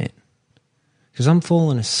entertainment? Because I'm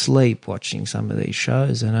falling asleep watching some of these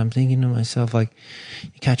shows and I'm thinking to myself, like,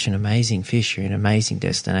 you're catching amazing fish, you're in amazing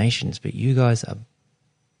destinations, but you guys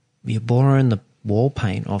you're borrowing the wall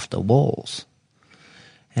paint off the walls.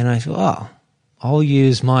 And I thought, I'll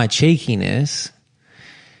use my cheekiness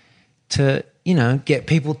to, you know, get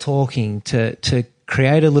people talking, to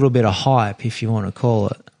create a little bit of hype, if you want to call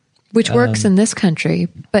it. Which works in this country,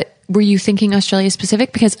 but were you thinking Australia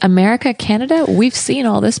specific? Because America, Canada, we've seen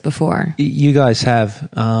all this before. You guys have.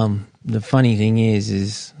 The funny thing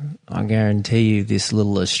is I guarantee you this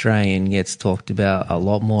little Australian gets talked about a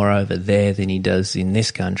lot more over there than he does in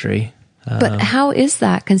this country. But how is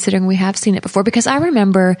that, considering we have seen it before? Because I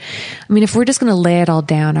remember, I mean, if we're just going to lay it all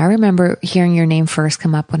down, I remember hearing your name first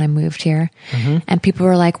come up when I moved here. Mm-hmm. And people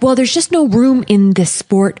were like, well, there's just no room in this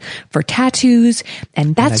sport for tattoos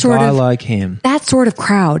and that sort of like him. That sort of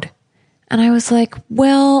crowd. And I was like,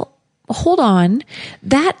 well, hold on.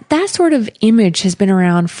 That sort of image has been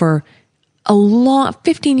around for a long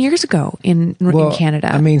 15 years ago in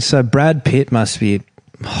Canada. I mean, so Brad Pitt must be a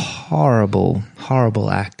horrible,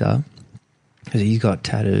 horrible actor. Because he's got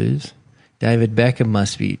tattoos. David Beckham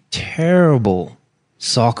must be a terrible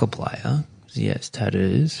soccer player because he has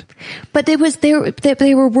tattoos. But they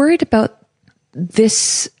were worried about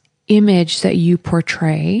this image that you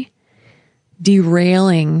portray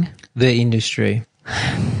derailing the industry.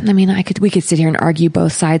 I mean, we could sit here and argue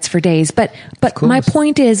both sides for days, but my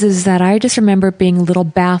point is that I just remember being a little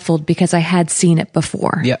baffled because I had seen it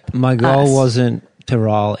before. Yeah, my goal wasn't to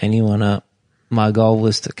rile anyone up. My goal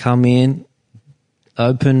was to come in,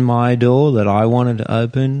 open my door that I wanted to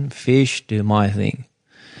open, fish, do my thing.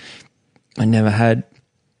 I never had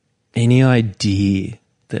any idea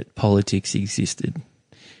that politics existed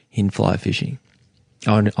in fly fishing.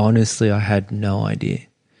 Honestly, I had no idea.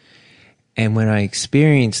 And when I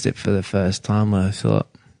experienced it for the first time, I thought,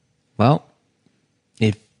 well,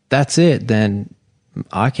 if that's it, then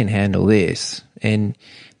I can handle this. And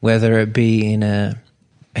whether it be in a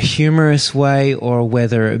humorous way or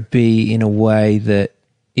whether it be in a way that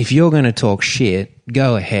if you're going to talk shit,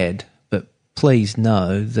 go ahead. But please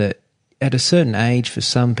know that at a certain age for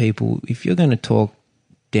some people, if you're going to talk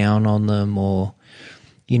down on them or,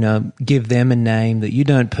 you know, give them a name that you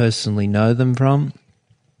don't personally know them from,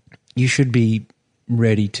 you should be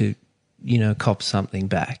ready to, you know, cop something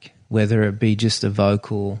back, whether it be just a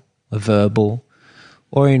vocal, a verbal,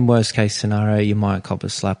 or in worst case scenario, you might cop a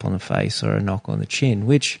slap on the face or a knock on the chin,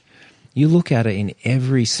 which you look at it in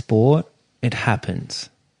every sport, it happens.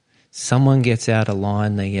 Someone gets out of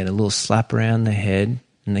line, they get a little slap around the head,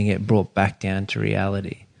 and they get brought back down to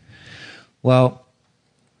reality. Well,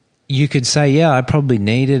 you could say, yeah, I probably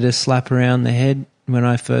needed a slap around the head when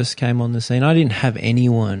I first came on the scene. I didn't have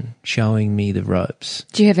anyone showing me the ropes.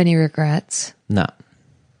 Do you have any regrets? No,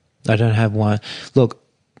 I don't have one. Look,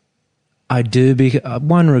 I do.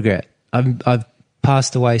 One regret. I've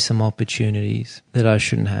passed away some opportunities that I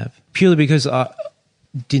shouldn't have, purely because I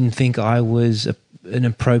didn't think I was an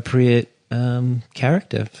appropriate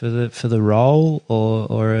character for the role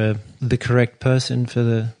or the correct person for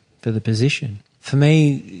the position. For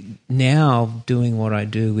me, now doing what I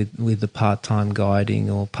do with the part-time guiding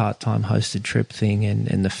or part-time hosted trip thing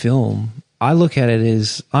and the film, I look at it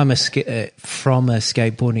as I'm from a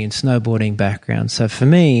skateboarding and snowboarding background. So for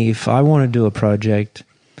me, if I want to do a project,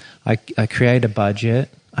 I create a budget,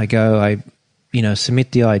 I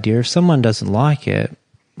submit the idea. If someone doesn't like it,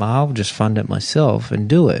 I'll just fund it myself and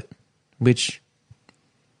do it, which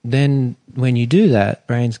then when you do that,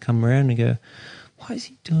 brands come around and go, why is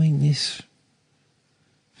he doing this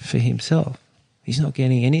for himself? He's not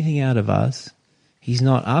getting anything out of us. He's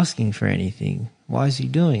not asking for anything. Why is he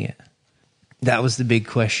doing it? That was the big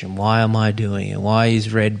question. Why am I doing it? Why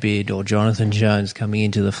is Redbeard or Jonathan Jones coming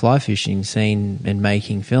into the fly fishing scene and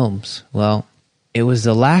making films? Well, it was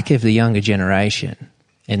the lack of the younger generation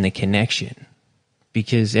and the connection.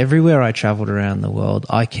 Because everywhere I traveled around the world,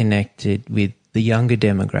 I connected with the younger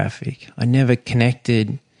demographic. I never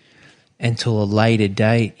connected until a later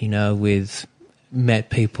date, met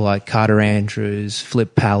people like Carter Andrews,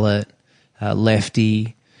 Flip Pallet,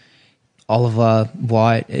 Lefty, Oliver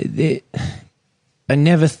White. I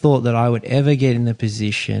never thought that I would ever get in the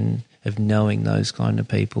position of knowing those kind of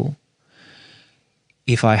people.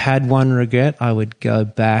 If I had one regret, I would go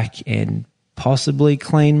back and possibly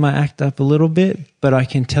clean my act up a little bit, but I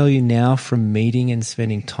can tell you now from meeting and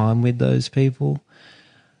spending time with those people,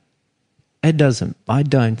 I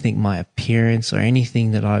don't think my appearance or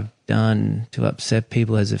anything that I've done to upset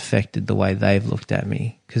people has affected the way they've looked at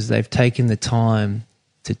me, because they've taken the time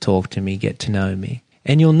to talk to me, get to know me.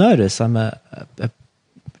 And you'll notice I'm a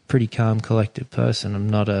pretty calm, collected person. I'm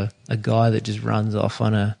not a guy that just runs off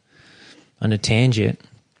on a tangent.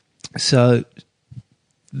 So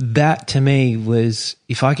that to me was,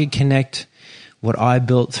 if I could connect what I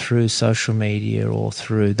built through social media or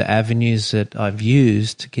through the avenues that I've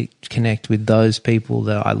used to connect with those people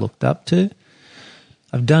that I looked up to,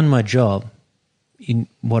 I've done my job in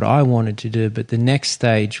what I wanted to do. But the next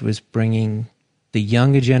stage was bringing the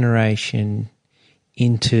younger generation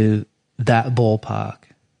into that ballpark.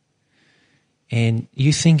 And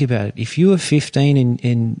you think about it, if you were 15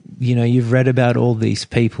 and you've read about all these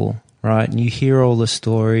people, right, and you hear all the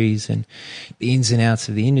stories and the ins and outs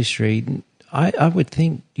of the industry, I would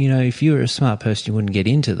think, if you were a smart person, you wouldn't get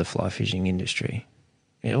into the fly fishing industry,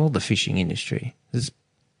 or the fishing industry.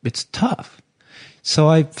 It's tough.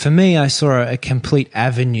 So for me, I saw a complete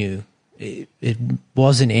avenue. It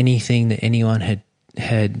wasn't anything that anyone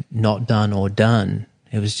had not done or done.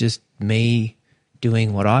 It was just me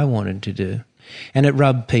doing what I wanted to do. And it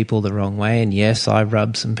rubbed people the wrong way. And yes, I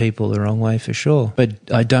rubbed some people the wrong way for sure, but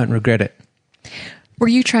I don't regret it. Were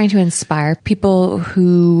you trying to inspire people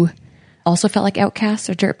who also felt like outcasts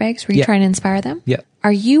or dirtbags? Were you trying to inspire them? Yeah.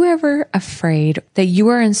 Are you ever afraid that you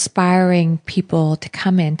are inspiring people to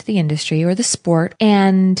come into the industry or the sport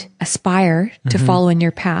and aspire to follow in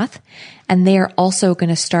your path, and they are also going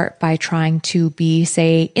to start by trying to be,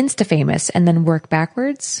 say, Insta-famous and then work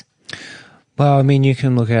backwards? Well, I mean, you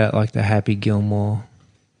can look at it like the Happy Gilmore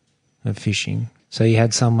of fishing. So you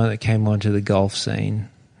had someone that came onto the golf scene.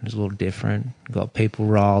 It was a little different. Got people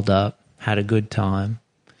riled up, had a good time.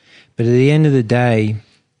 But at the end of the day,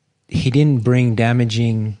 he didn't bring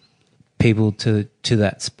damaging people to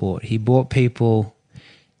that sport. He brought people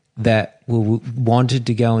that wanted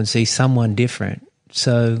to go and see someone different.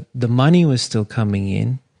 So the money was still coming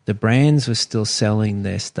in. The brands were still selling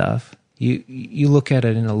their stuff. You look at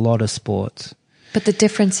it in a lot of sports. But the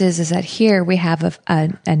difference is that here we have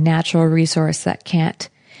a natural resource that can't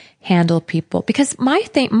handle people. Because my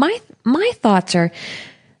thoughts are,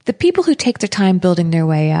 the people who take their time building their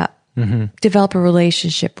way up, develop a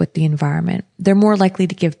relationship with the environment, they're more likely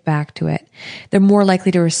to give back to it. They're more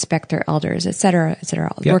likely to respect their elders, et cetera,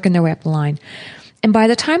 working their way up the line. And by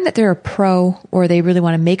the time that they're a pro or they really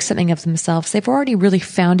want to make something of themselves, they've already really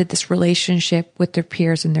founded this relationship with their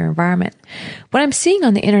peers and their environment. What I'm seeing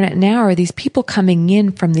on the internet now are these people coming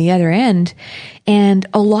in from the other end, and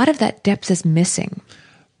a lot of that depth is missing.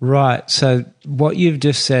 Right. So what you've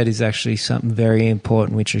just said is actually something very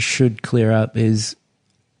important, which I should clear up, is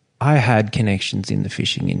I had connections in the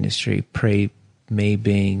fishing industry pre me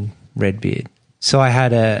being Redbeard. So I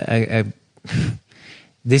had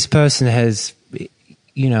this person has,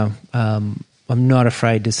 I'm not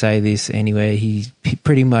afraid to say this anywhere. He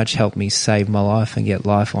pretty much helped me save my life and get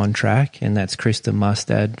life on track, and that's Krista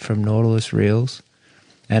Mustad from Nautilus Reels.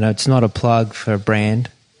 And it's not a plug for a brand.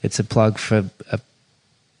 It's a plug for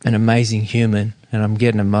an amazing human, and I'm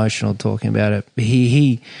getting emotional talking about it.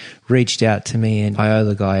 He reached out to me, and I owe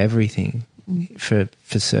the guy everything for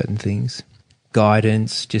certain things.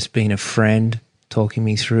 Guidance, just being a friend, talking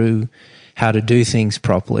me through how to do things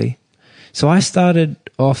properly. So I started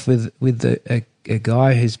off with a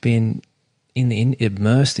guy who's been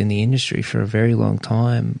immersed in the industry for a very long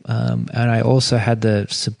time, and I also had the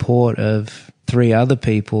support of 3 other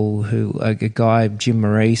people who, a guy, Jim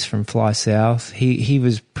Maurice from Fly South, he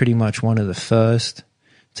was pretty much one of the first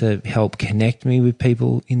to help connect me with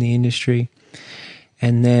people in the industry.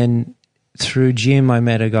 And then through Jim, I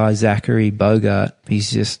met a guy, Zachary Bogart. He's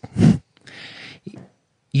just,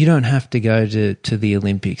 you don't have to go to the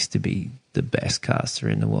Olympics to be the best caster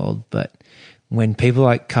in the world, but when people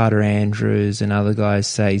like Carter Andrews and other guys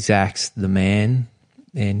say Zach's the man,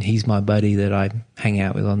 and he's my buddy that I hang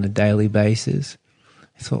out with on a daily basis,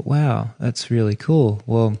 I thought, wow, that's really cool.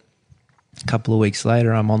 Well, a couple of weeks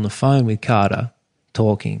later, I'm on the phone with Carter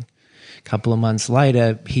talking. A couple of months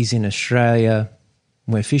later, he's in Australia.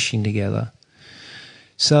 We're fishing together.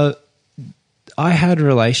 So I had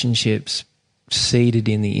relationships seeded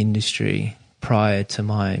in the industry prior to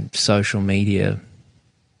my social media,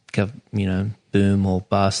 boom or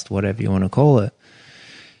bust, whatever you want to call it.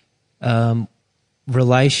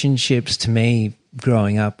 Relationships to me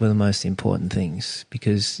growing up were the most important things,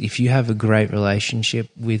 because if you have a great relationship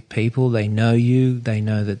with people, they know you, they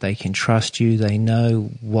know that they can trust you, they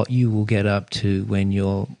know what you will get up to when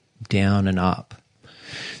you're down and up.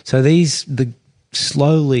 So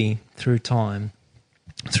slowly through time,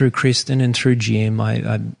 through Kristen and through Jim,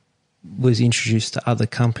 I was introduced to other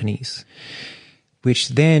companies, which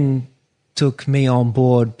then took me on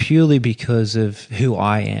board purely because of who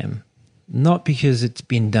I am. Not because it's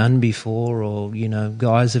been done before or,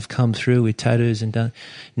 guys have come through with tattoos and done.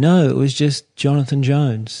 No, it was just Jonathan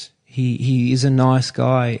Jones. He is a nice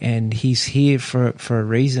guy, and he's here for a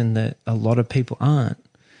reason that a lot of people aren't.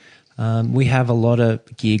 We have a lot of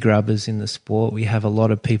gear grubbers in the sport. We have a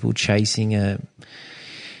lot of people chasing a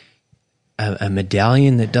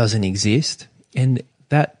medallion that doesn't exist, and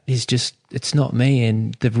that is just, it's not me.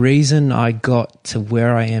 And the reason I got to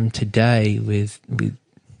where I am today with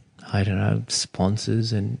I don't know,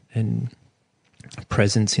 sponsors and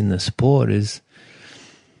presence in the sport is,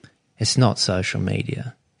 it's not social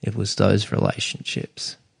media. It was those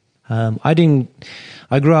relationships.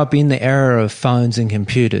 I grew up in the era of phones and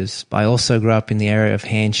computers, but I also grew up in the era of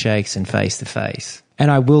handshakes and face-to-face. And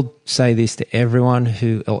I will say this to everyone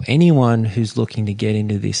or anyone who's looking to get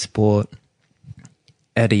into this sport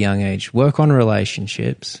at a young age: work on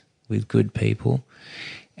relationships with good people,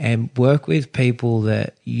 and work with people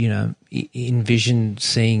that, envision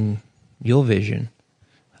seeing your vision,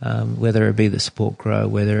 whether it be the sport grow,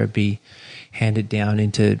 whether it be handed down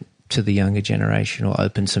to the younger generation or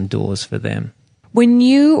open some doors for them. When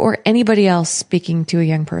you or anybody else speaking to a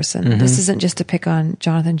young person, this isn't just to pick on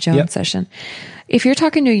Jonathan Jones session. If you're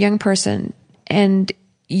talking to a young person and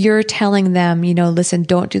you're telling them, listen,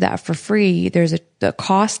 don't do that for free, there's a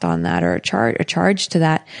cost on that, or a charge to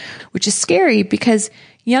that, which is scary because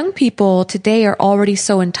young people today are already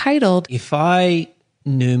so entitled. If I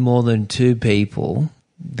knew more than 2 people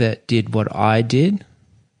that did what I did,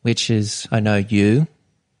 which is, I know you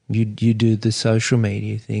do the social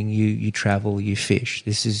media thing, you travel, you fish.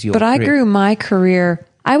 This is your But career. I grew my career.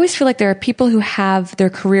 I always feel like there are people who have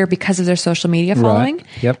their career because of their social media following. Right.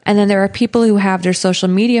 Yep. And then there are people who have their social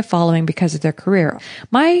media following because of their career.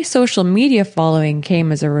 My social media following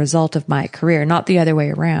came as a result of my career, not the other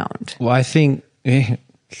way around. Well, I think,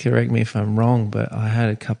 correct me if I'm wrong, but I had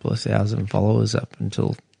a couple of thousand followers up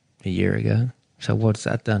until a year ago. So what's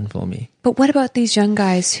that done for me? But what about these young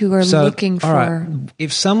guys who are looking for... All right,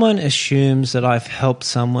 if someone assumes that I've helped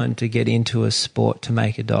someone to get into a sport to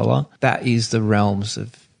make $1, that is the realms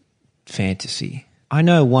of fantasy. I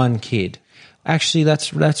know one kid. Actually,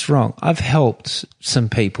 that's wrong. I've helped some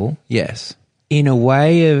people, yes, in a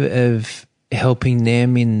way of helping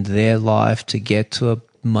them in their life to get to a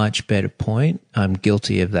much better point. I'm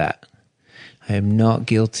guilty of that. I am not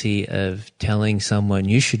guilty of telling someone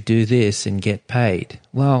you should do this and get paid.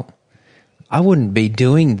 Well, I wouldn't be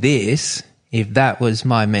doing this if that was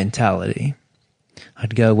my mentality.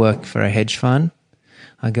 I'd go work for a hedge fund.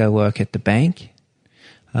 I'd go work at the bank.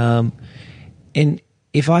 And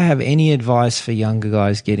if I have any advice for younger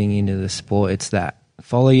guys getting into the sport, it's that.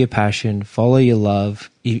 follow your passion, follow your love.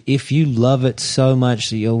 If you love it so much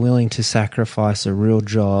that you're willing to sacrifice a real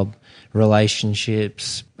job,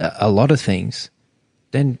 relationships, a lot of things,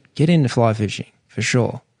 then get into fly fishing for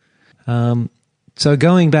sure. So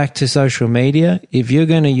going back to social media, if you're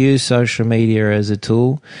going to use social media as a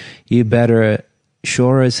tool, you better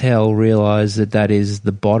sure as hell realize that is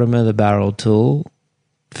the bottom of the barrel tool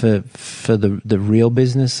for the real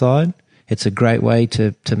business side. It's a great way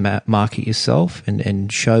to market yourself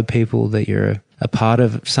and show people that you're a part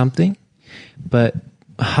of something. But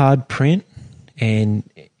hard print and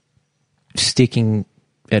sticking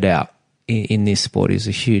it out in this sport is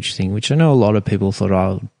a huge thing, which I know a lot of people thought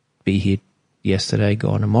I'll be here yesterday,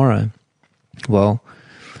 gone tomorrow. Well,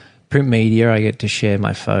 print media, I get to share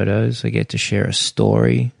my photos. I get to share a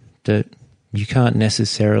story that you can't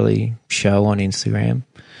necessarily show on Instagram.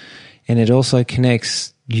 And it also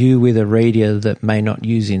connects you with a reader that may not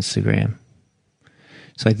use Instagram.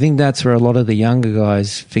 So I think that's where a lot of the younger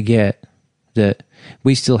guys forget that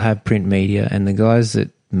we still have print media, and the guys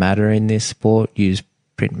that matter in this sport use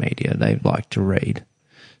print media. They like to read.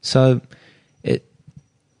 So it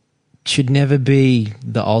should never be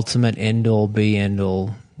the ultimate end-all,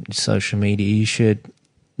 be-end-all social media. You should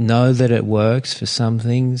know that it works for some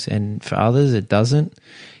things, and for others it doesn't.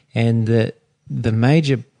 And that the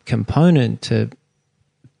major component to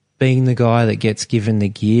being the guy that gets given the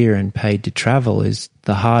gear and paid to travel is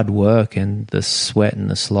the hard work and the sweat and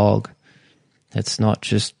the slog. It's not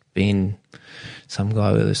just being some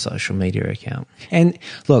guy with a social media account. And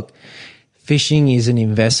look, fishing is an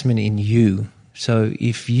investment in you. So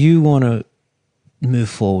if you want to move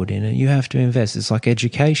forward in it, you have to invest. It's like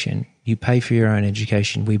education. You pay for your own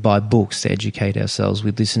education. We buy books to educate ourselves.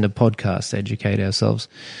 We listen to podcasts to educate ourselves.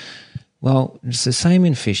 Well, it's the same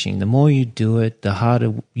in fishing. The more you do it, the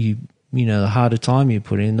harder the harder time you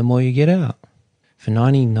put in, the more you get out. For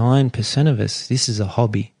 99% of us, this is a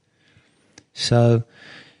hobby. So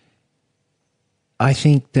I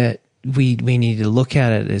think that we need to look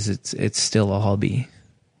at it as it's still a hobby.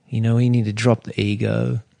 You know, we need to drop the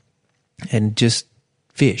ego and just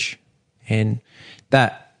fish. And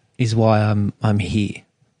that is why I'm here.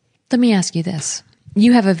 Let me ask you this.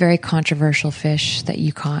 You have a very controversial fish that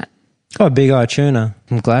you caught. Oh, big eye tuna.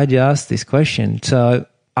 I'm glad you asked this question. So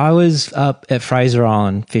I was up at Fraser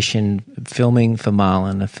Island fishing, filming for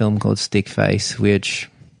Marlin, a film called Stickface, which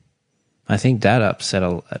I think that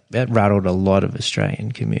rattled a lot of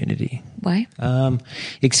Australian community. Why?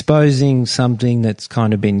 Exposing something that's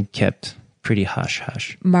kind of been kept pretty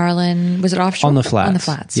hush-hush. Marlin, was it offshore? On the flats. On the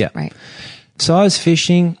flats, yeah. Right. So I was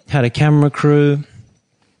fishing, had a camera crew,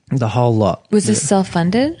 the whole lot. Was this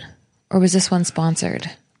self-funded or was this one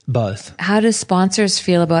sponsored? Both. How do sponsors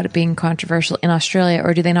feel about it being controversial in Australia,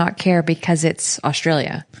 or do they not care because it's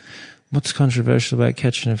Australia? What's controversial about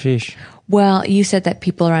catching a fish? Well, you said that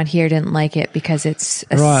people around here didn't like it because it's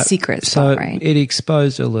a secret spot, right? So it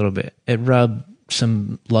exposed a little bit. It rubbed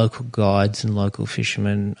some local guides and local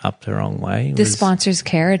fishermen up the wrong way. Do sponsors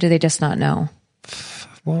care, or do they just not know?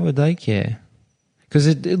 Why would they care?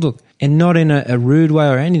 Because look, and not in a rude way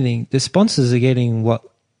or anything, the sponsors are getting what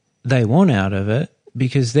they want out of it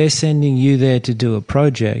because they're sending you there to do a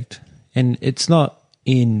project, and it's not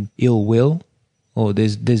in ill will or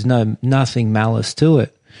there's nothing malice to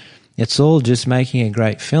it. It's all just making a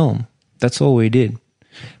great film. That's all we did.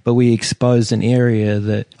 But we exposed an area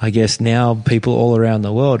that I guess now people all around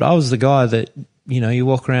the world, I was the guy that, you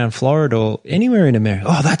walk around Florida or anywhere in America,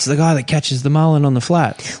 oh, that's the guy that catches the marlin on the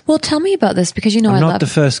flat. Well, tell me about this because I'm not the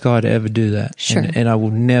first guy to ever do that. Sure. And I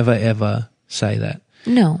will never, ever say that.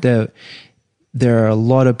 No. There are a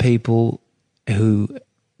lot of people who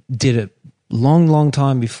did it long, long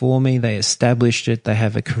time before me. They established it. They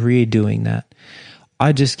have a career doing that.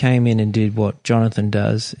 I just came in and did what Jonathan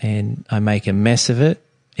does, and I make a mess of it,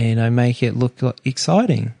 and I make it look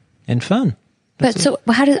exciting and fun.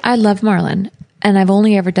 I love marlin, and I've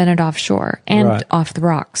only ever done it offshore and off the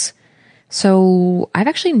rocks. So I've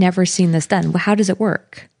actually never seen this done. How does it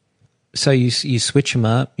work? So you switch them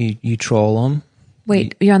up, you troll them.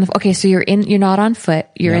 Wait, you're on so you're not on foot,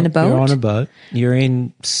 you're in a boat? You're on a boat. You're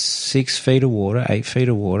in 6 feet of water, 8 feet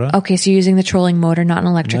of water. Okay, so you're using the trolling motor, not an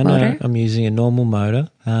electric motor? No, I'm using a normal motor.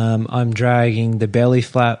 I'm dragging the belly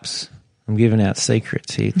flaps. I'm giving out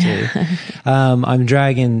secrets here too. I'm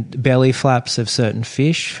dragging belly flaps of certain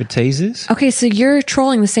fish for teasers. Okay, so you're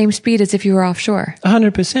trolling the same speed as if you were offshore?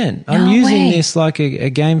 100%. I'm using this like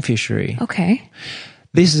a game fishery. Okay.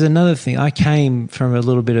 This is another thing. I came from a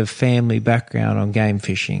little bit of family background on game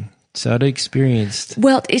fishing, so I'd experienced...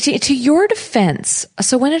 Well, to your defense,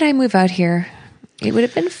 so when did I move out here? It would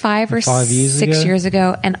have been 5 or 5 years 6 ago? years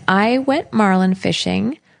ago. And I went marlin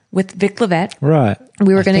fishing with Vic Levette. Right.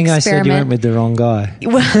 We were going to I said you went experiment. with the wrong guy.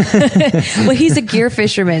 Well, he's a gear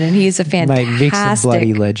fisherman and he's a fantastic. Mate, Vic's a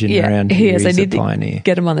bloody legend around He here. is. I He's need a pioneer. to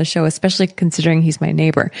get him on the show, especially considering he's my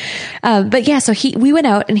neighbor. But yeah, so we went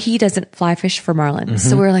out and he doesn't fly fish for marlin. Mm-hmm.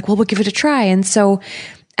 So we were like, well, we'll give it a try. And so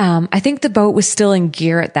I think the boat was still in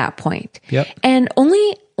gear at that point. Yep. And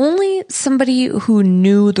only somebody who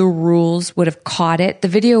knew the rules would have caught it. The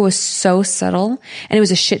video was so subtle and it was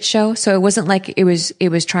a shit show. So it wasn't like it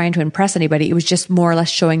was trying to impress anybody. It was just more or less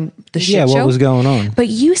showing the shit show. What was going on. But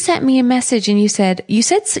you sent me a message and you said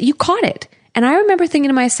you caught it. And I remember thinking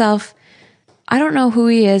to myself, I don't know who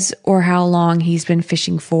he is or how long he's been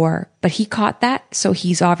fishing for, but he caught that. So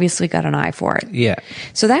he's obviously got an eye for it. Yeah.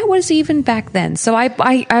 So that was even back then. So I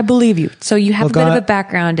believe you. So you have a bit of a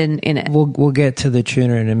background in it. We'll get to the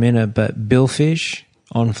tuna in a minute, but billfish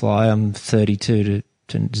on fly, I'm 32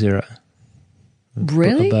 to 0.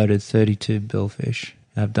 Really? I boated 32 billfish.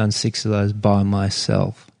 I've done 6 of those by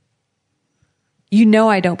myself. You know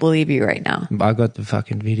I don't believe you right now. I got the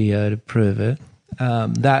fucking video to prove it.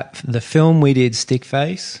 The film we did,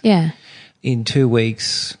 Stickface. Yeah. In 2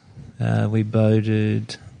 weeks, we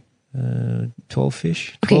boated 12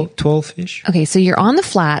 fish. Okay. 12 fish. Okay, so you're on the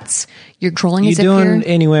flats. You're trolling You're as if doing you're...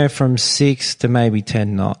 anywhere from 6 to maybe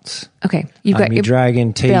 10 knots. Okay, you've got You're your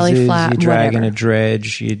dragging belly teasers, flat, you're dragging whatever. a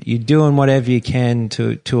dredge, you're doing whatever you can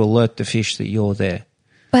to alert the fish that you're there.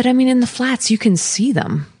 But I mean, in the flats, you can see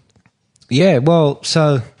them. Yeah, well,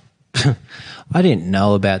 so I didn't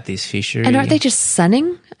know about this fishery. And aren't they just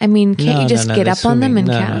sunning? I mean, can't you just get they're up on them and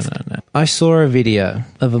swimming. cast? No. I saw a video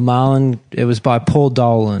of a marlin. It was by Paul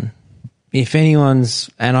Dolan. If anyone's,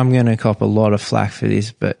 and I'm going to cop a lot of flack for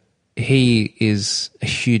this, but he is a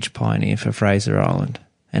huge pioneer for Fraser Island.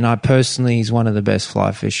 And I personally, he's one of the best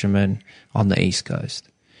fly fishermen on the East Coast.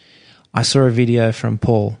 I saw a video from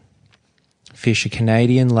Paul fish a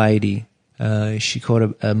Canadian lady. She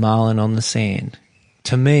caught a marlin on the sand.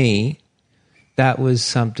 To me, that was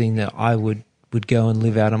something that I would go and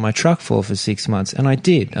live out of my truck for 6 months. And I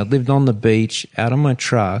did. I lived on the beach out of my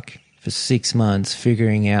truck for 6 months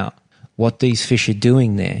figuring out what these fish are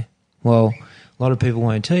doing there. Well, a lot of people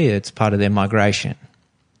won't tell you it's part of their migration.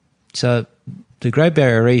 So the Great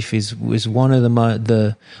Barrier Reef was one of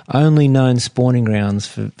the only known spawning grounds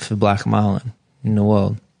for black marlin in the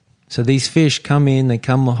world. So these fish come in, they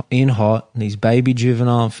come in hot, these baby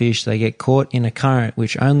juvenile fish, they get caught in a current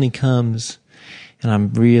which only comes, and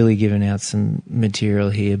I'm really giving out some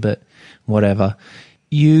material here, but whatever.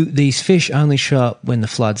 These fish only show up when the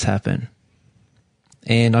floods happen.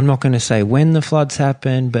 And I'm not going to say when the floods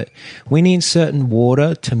happen, but we need certain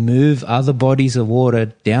water to move other bodies of water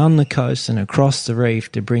down the coast and across the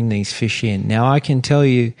reef to bring these fish in. Now, I can tell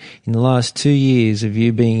you, in the last 2 years of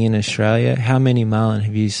you being in Australia, how many marlin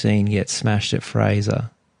have you seen get smashed at Fraser?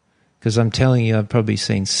 Because I'm telling you, I've probably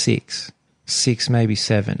seen 6, maybe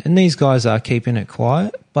 7. And these guys are keeping it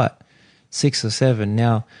quiet, but 6 or 7.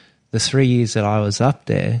 Now, the 3 years that I was up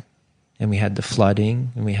there, and we had the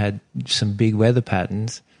flooding, and we had some big weather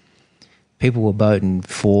patterns, people were boating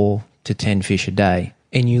 4 to 10 fish a day.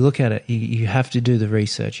 And you look at it, you have to do the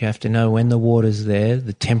research. You have to know when the water's there,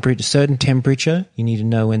 the temperature, certain temperature. You need to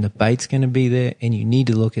know when the bait's going to be there, and you need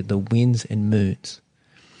to look at the winds and moons.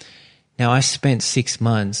 Now, I spent 6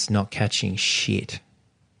 months not catching shit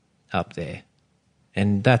up there.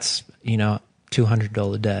 And that's,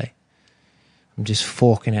 $200 a day. I'm just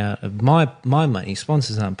forking out of my money.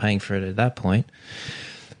 Sponsors aren't paying for it at that point.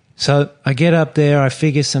 So I get up there, I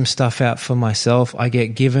figure some stuff out for myself. I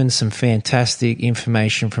get given some fantastic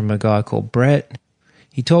information from a guy called Brett.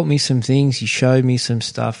 He taught me some things, he showed me some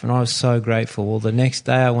stuff, and I was so grateful. Well, the next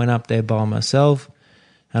day I went up there by myself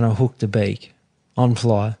and I hooked a beak on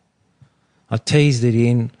fly. I teased it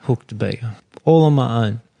in, hooked a beak, all on my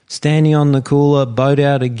own. Standing on the cooler, boat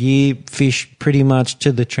out of gear, fish pretty much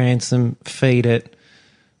to the transom, feed it,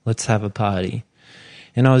 let's have a party.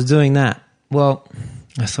 And I was doing that. Well,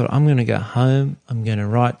 I thought, I'm going to go home, I'm going to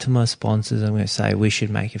write to my sponsors, I'm going to say we should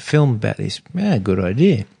make a film about this. Yeah, good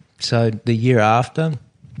idea. So the year after,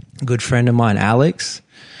 a good friend of mine, Alex,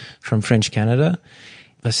 from French Canada,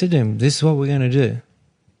 I said to him, this is what we're going to do.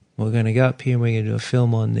 We're going to go up here and we're going to do a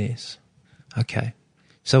film on this. Okay.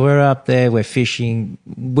 So we're up there, we're fishing,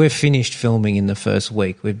 we're finished filming in the first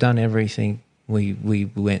week. We've done everything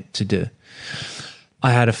we went to do.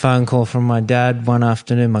 I had a phone call from my dad one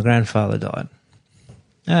afternoon. My grandfather died.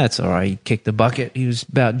 That's all right. He kicked the bucket. He was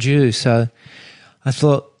about due. So I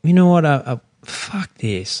thought, you know what, fuck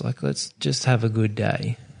this. Like, let's just have a good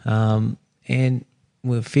day. And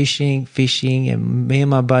we're fishing, and me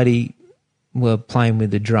and my buddy were playing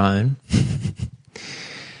with the drone.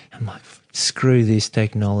 I'm like, screw this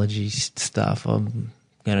technology stuff. I'm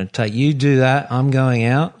going to take, you do that. I'm going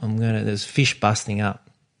out. There's fish busting up.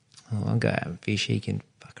 I'll go out and fish. He can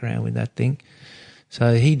fuck around with that thing.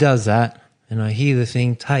 So he does that, and I hear the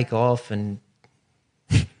thing take off and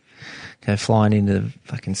go flying into the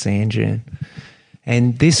fucking sand dune.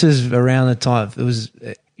 And this was around the time, it was,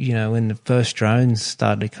 when the first drones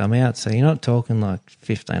started to come out. So you're not talking like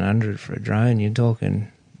 $1,500 for a drone. You're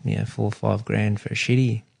talking, $4 or $5 grand for a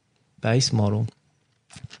shitty base model.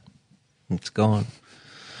 It's gone.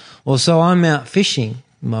 Well, so I'm out fishing,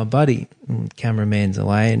 my buddy, cameraman's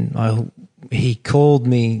away, and he called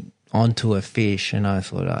me onto a fish, and I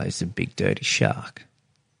thought, it's a big dirty shark.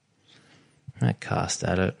 I cast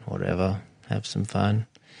at it, whatever, have some fun.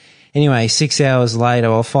 Anyway, 6 hours later,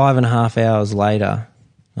 or 5.5 hours later,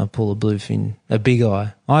 I pull a bluefin, a big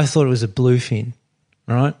eye. I thought it was a bluefin,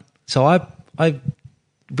 right? So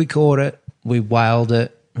we caught it, we whaled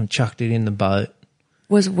it, and chucked it in the boat.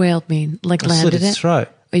 What does whaled mean? Like landed slit its throat.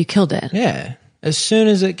 Oh, you killed it? Yeah. As soon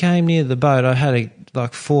as it came near the boat, I had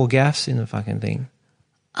like 4 gaffs in the fucking thing.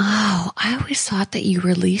 Oh, I always thought that you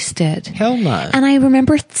released it. Hell no. And I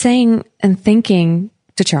remember saying and thinking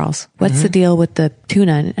to Charles, what's the deal with the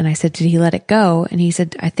tuna? And I said, did he let it go? And he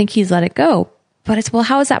said, I think he's let it go. But it's, well,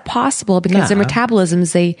 how is that possible? Because their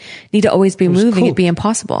metabolisms, they need to always be moving. Cooked. It'd be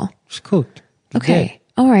impossible. It's cooked. Okay.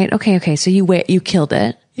 All right. Okay. So you killed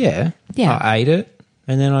it. Yeah. Yeah. I ate it,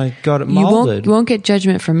 and then I got it molded. You won't get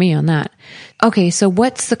judgment from me on that. Okay. So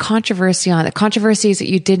what's the controversy on it? The controversy is that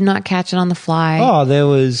you did not catch it on the fly. Oh, there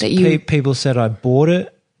was people said I bought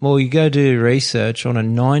it. Well, you go do research on a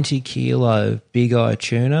 90-kilo big eye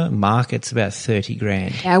tuna. Market's about 30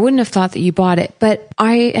 grand. Yeah, I wouldn't have thought that you bought it, but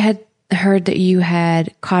I had heard that you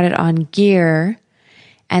had caught it on gear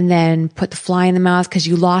and then put the fly in the mouth because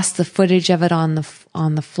you lost the footage of it on the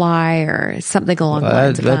fly or something along the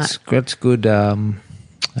lines of that. That's good.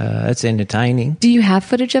 That's entertaining. Do you have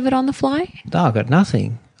footage of it on the fly? No, I got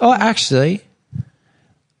nothing. Oh, actually,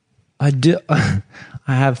 I do.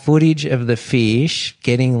 I have footage of the fish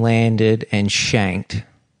getting landed and shanked,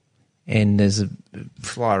 and there's a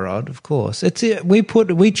fly rod, of course. It's it.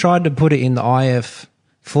 We tried to put it in the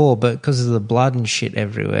IF4, but because of the blood and shit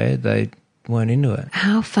everywhere, they weren't into it.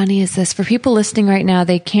 How funny is this? For people listening right now,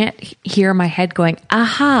 they can't hear my head going,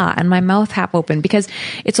 aha, and my mouth half open because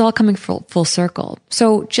it's all coming full circle.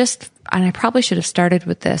 So and I probably should have started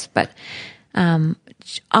with this, but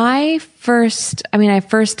I first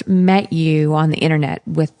met you on the internet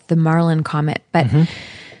with the Marlin Comet, but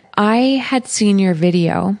I had seen your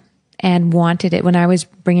video and wanted it when I was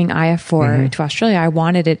bringing IF4 to Australia. I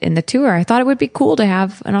wanted it in the tour. I thought it would be cool to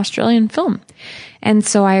have an Australian film. And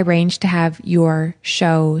so I arranged to have your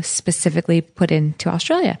show specifically put into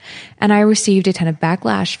Australia. And I received a ton of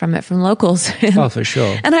backlash from it from locals. Oh, for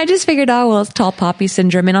sure. And I just figured, it's tall poppy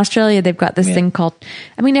syndrome. In Australia, they've got this thing called,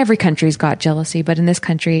 every country's got jealousy, but in this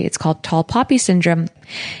country, it's called tall poppy syndrome.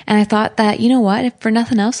 And I thought that, you know what, if for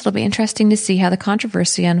nothing else, it'll be interesting to see how the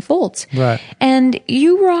controversy unfolds. Right. And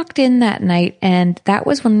you rocked in that night, and that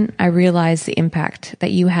was when I realized the impact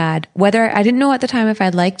that you had. Whether I didn't know at the time if I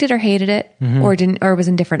liked it or hated it or was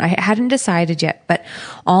indifferent. I hadn't decided yet, but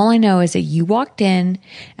all I know is that you walked in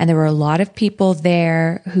and there were a lot of people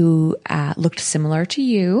there who looked similar to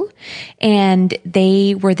you, and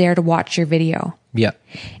they were there to watch your video. Yeah.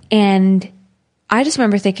 And I just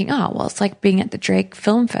remember thinking, it's like being at the Drake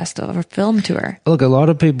Film Festival or film tour. Look, a lot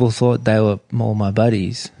of people thought they were all my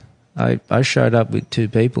buddies. I showed up with 2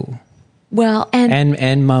 people. Well,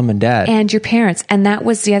 and mum and dad. And your parents. And that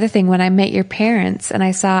was the other thing. When I met your parents and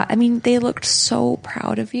I saw, they looked so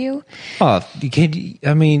proud of you. Oh,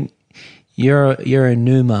 you're a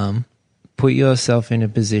new mum. Put yourself in a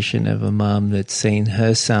position of a mum that's seen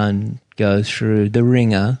her son go through the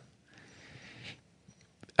ringer.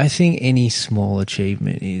 I think any small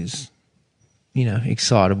achievement is,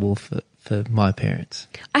 excitable for my parents.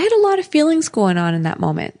 I had a lot of feelings going on in that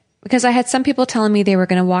moment because I had some people telling me they were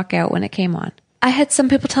going to walk out when it came on. I had some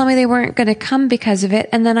people tell me they weren't going to come because of it.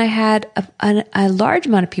 And then I had a large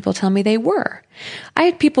amount of people tell me they were. I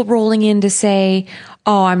had people rolling in to say,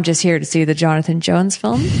 I'm just here to see the Jonathan Jones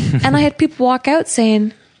film. And I had people walk out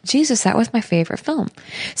saying, Jesus, that was my favorite film.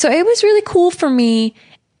 So it was really cool for me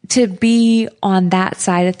to be on that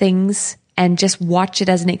side of things and just watch it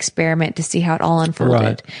as an experiment to see how it all unfolded.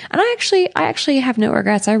 Right. And I actually have no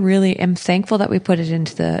regrets. I really am thankful that we put it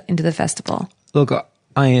into the festival. Look,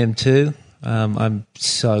 I am too. I'm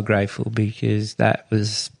so grateful because it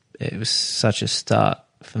was such a start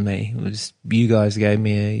for me. It was, you guys gave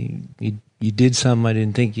me you did something I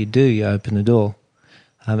didn't think you'd do. You opened the door.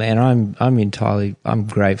 And I'm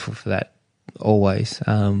grateful for that always.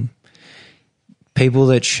 People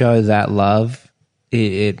that show that love,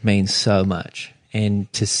 it means so much.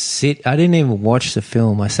 And to sit, I didn't even watch the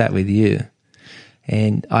film. I sat with you,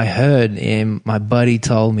 and I heard, and my buddy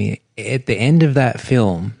told me at the end of that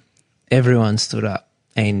film, everyone stood up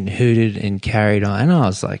and hooted and carried on. And I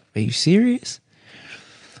was like, are you serious?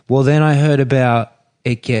 Well, then I heard about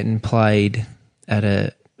it getting played at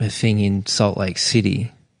a thing in Salt Lake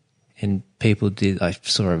City, and I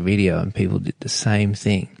saw a video and people did the same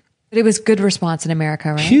thing. But it was good response in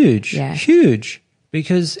America, right? Huge, yeah. Huge,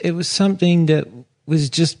 because it was something that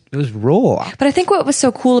it was raw. But I think what was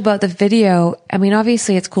so cool about the video, I mean,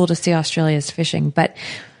 obviously it's cool to see Australia's fishing, but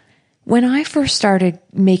when I first started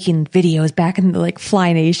making videos back in the like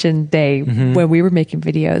Fly Nation day, when we were making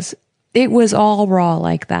videos, it was all raw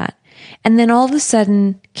like that. And then all of a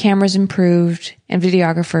sudden cameras improved and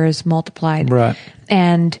videographers multiplied. Right.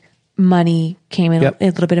 And money came in, a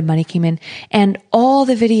little bit of money came in, and all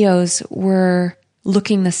the videos were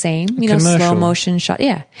looking the same, slow motion shot.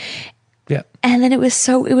 Yeah. Yeah. And then it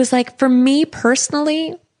was like, for me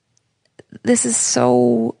personally, this is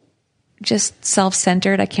so just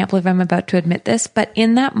self-centered. I can't believe I'm about to admit this, but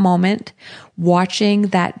in that moment, watching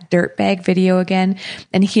that dirtbag video again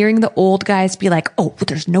and hearing the old guys be like, oh,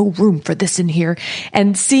 there's no room for this in here,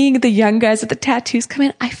 and seeing the young guys with the tattoos come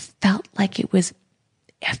in, I felt like it was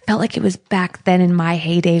back then in my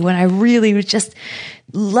heyday when I really was just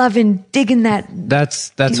loving, digging that.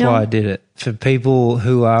 That's why I did it. For people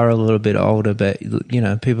who are a little bit older, but,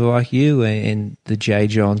 people like you and the Jay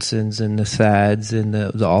Johnsons and the Thads and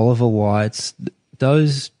the Oliver Whites,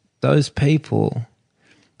 those people,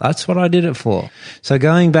 that's what I did it for. So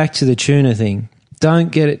going back to the tuna thing,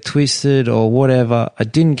 don't get it twisted or whatever. I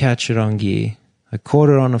didn't catch it on gear. I caught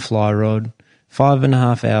it on a fly rod.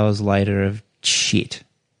 5.5 hours later of shit.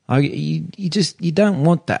 You don't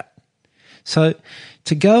want that. So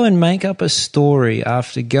to go and make up a story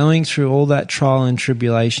after going through all that trial and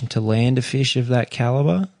tribulation to land a fish of that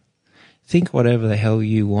caliber, think whatever the hell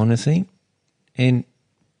you want to think and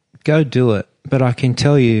go do it. But I can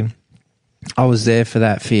tell you, I was there for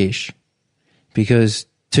that fish because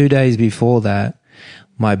 2 days before that,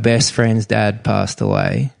 my best friend's dad passed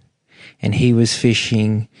away and he was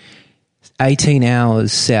fishing 18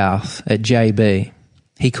 hours south at JB.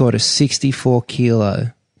 He caught a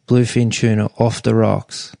 64-kilo bluefin tuna off the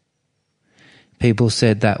rocks. People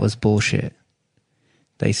said that was bullshit.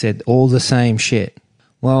 They said all the same shit.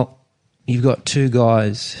 Well, you've got two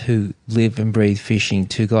guys who live and breathe fishing,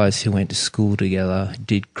 two guys who went to school together,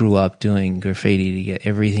 grew up doing graffiti together,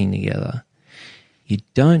 everything together. You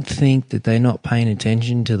don't think that they're not paying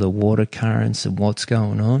attention to the water currents and what's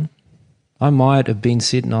going on? I might have been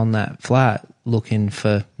sitting on that flat looking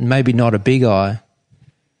for maybe not a big eye,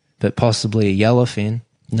 but possibly a yellowfin.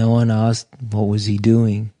 No one asked what was he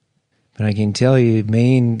doing. But I can tell you,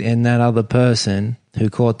 me and that other person who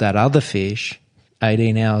caught that other fish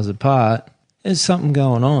 18 hours apart, there's something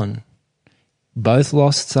going on. Both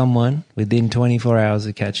lost someone within 24 hours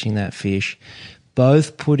of catching that fish.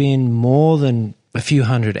 Both put in more than a few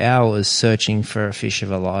hundred hours searching for a fish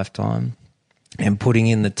of a lifetime and putting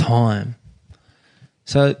in the time.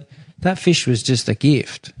 So that fish was just a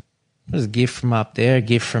gift. It was a gift from up there, a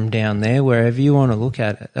gift from down there, wherever you want to look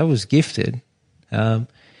at it. That was gifted. To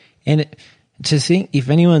think, if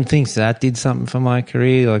anyone thinks that did something for my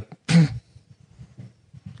career, like,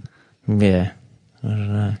 yeah, I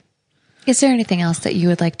don't know. Is there anything else that you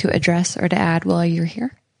would like to address or to add while you're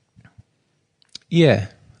here? Yeah.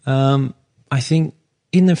 I think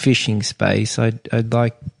in the fishing space, I'd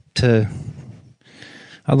like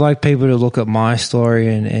people to look at my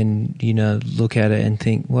story and look at it and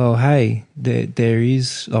think, well, hey, there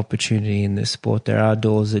is opportunity in this sport. There are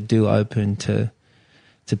doors that do open to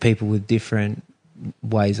people with different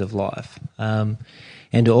ways of life. And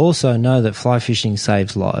to also know that fly fishing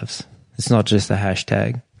saves lives. It's not just a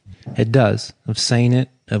hashtag. It does. I've seen it,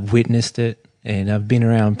 I've witnessed it, and I've been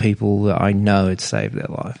around people that I know it's saved their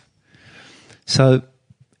life. So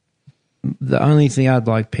the only thing I'd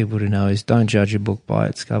like people to know is don't judge a book by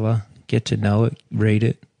its cover. Get to know it, read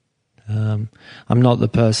it. I'm not the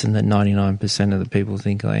person that 99% of the people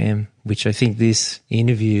think I am, which I think this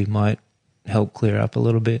interview might help clear up a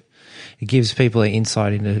little bit. It gives people an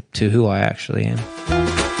insight into who I actually am.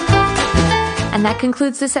 And that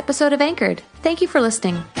concludes this episode of Anchored. Thank you for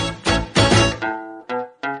listening.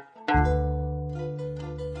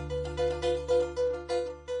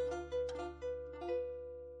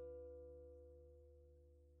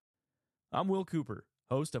 I'm Will Cooper,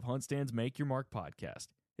 host of HuntStand's Make Your Mark podcast.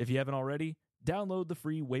 If you haven't already, download the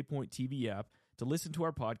free Waypoint TV app to listen to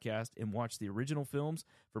our podcast and watch the original films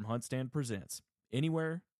from HuntStand Presents,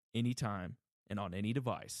 anywhere, anytime, and on any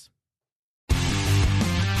device.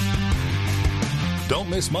 Don't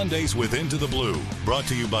miss Mondays with Into the Blue, brought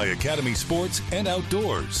to you by Academy Sports and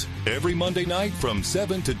Outdoors. Every Monday night from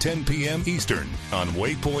 7 to 10 p.m. Eastern on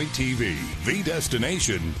Waypoint TV, the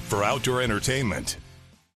destination for outdoor entertainment.